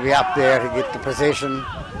 They need to be up there to get the possession.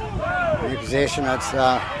 New possession, it's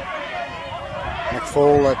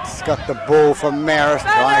McFall that's got the ball from Marist,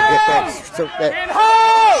 trying to get that,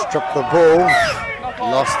 strip the ball,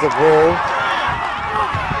 lost the ball.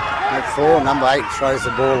 McFall, number 8, throws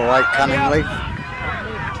the ball away cunningly.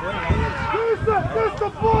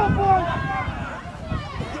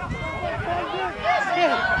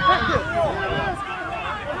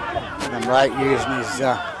 Number 8 using his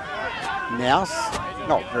nous,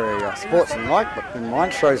 not very sportsmanlike, but in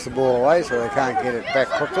mind, throws the ball away so they can't get it back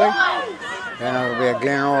quickly. And it'll be a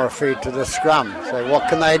Glenora feed to the scrum. So what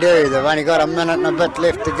can they do? They've only got a minute and a bit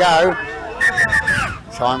left to go.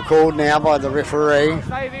 Time called now by the referee.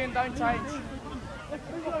 Stay there and don't change.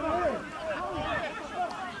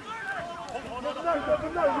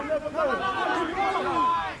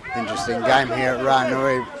 Interesting game here at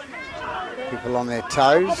Ranui. People on their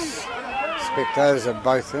toes. Expect those of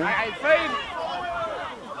both of them. Hey, feed.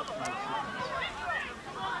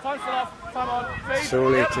 Time's full off. Come on, feed.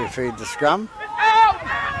 Sully to feed the scrum. Out.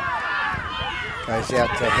 Goes out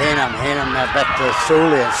to Hannum. Hannum now back to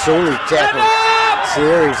Sully, and Sully tackled.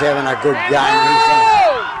 Series having a good game. He's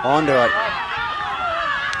onto it.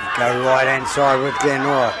 Go right hand side with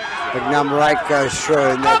Glenora. Big number 8 goes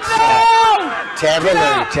through, and that's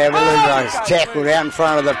Tavalu. Tavalu goes tackled out in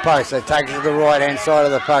front of the post. They take it to the right hand side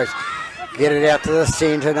of the post. Get it out to the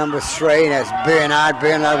centre, number 3. That's Bernard.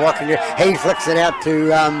 Bernard, what can you? He flicks it out to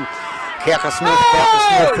Kauka Smith. Kauka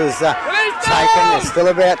Smith is taken. It's still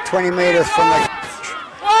about 20 metres from the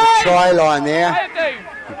try line there.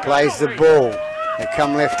 He plays the ball. They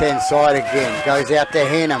come left-hand side again. Goes out to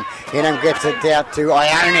Hannum. Hannum gets it out to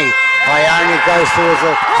Ione. Ione goes towards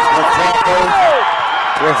the tackle.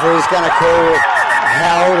 Referee's going to call it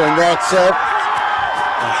held, and that's it.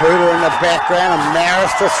 A hooter in the background, and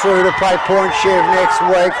Marist is through to play Point Chev next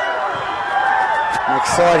week. An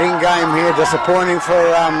exciting game here. Disappointing for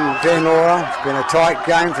Glenora. It's been a tight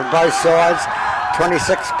game for both sides.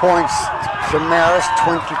 26 points to Marist,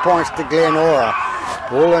 20 points to Glenora.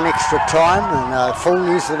 All in extra time, and full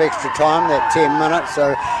use of extra time, that 10 minutes.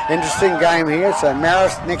 So interesting game here. So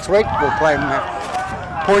Marist next week will play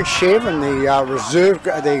Point Chev in the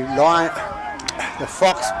the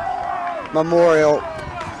Fox Memorial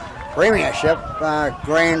Premiership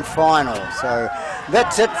Grand Final. So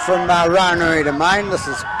that's it from Ranui to Main. This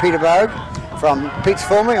is Peter Bogue from Pete's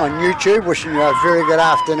Forming on YouTube, wishing you a very good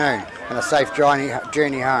afternoon and a safe journey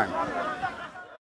home.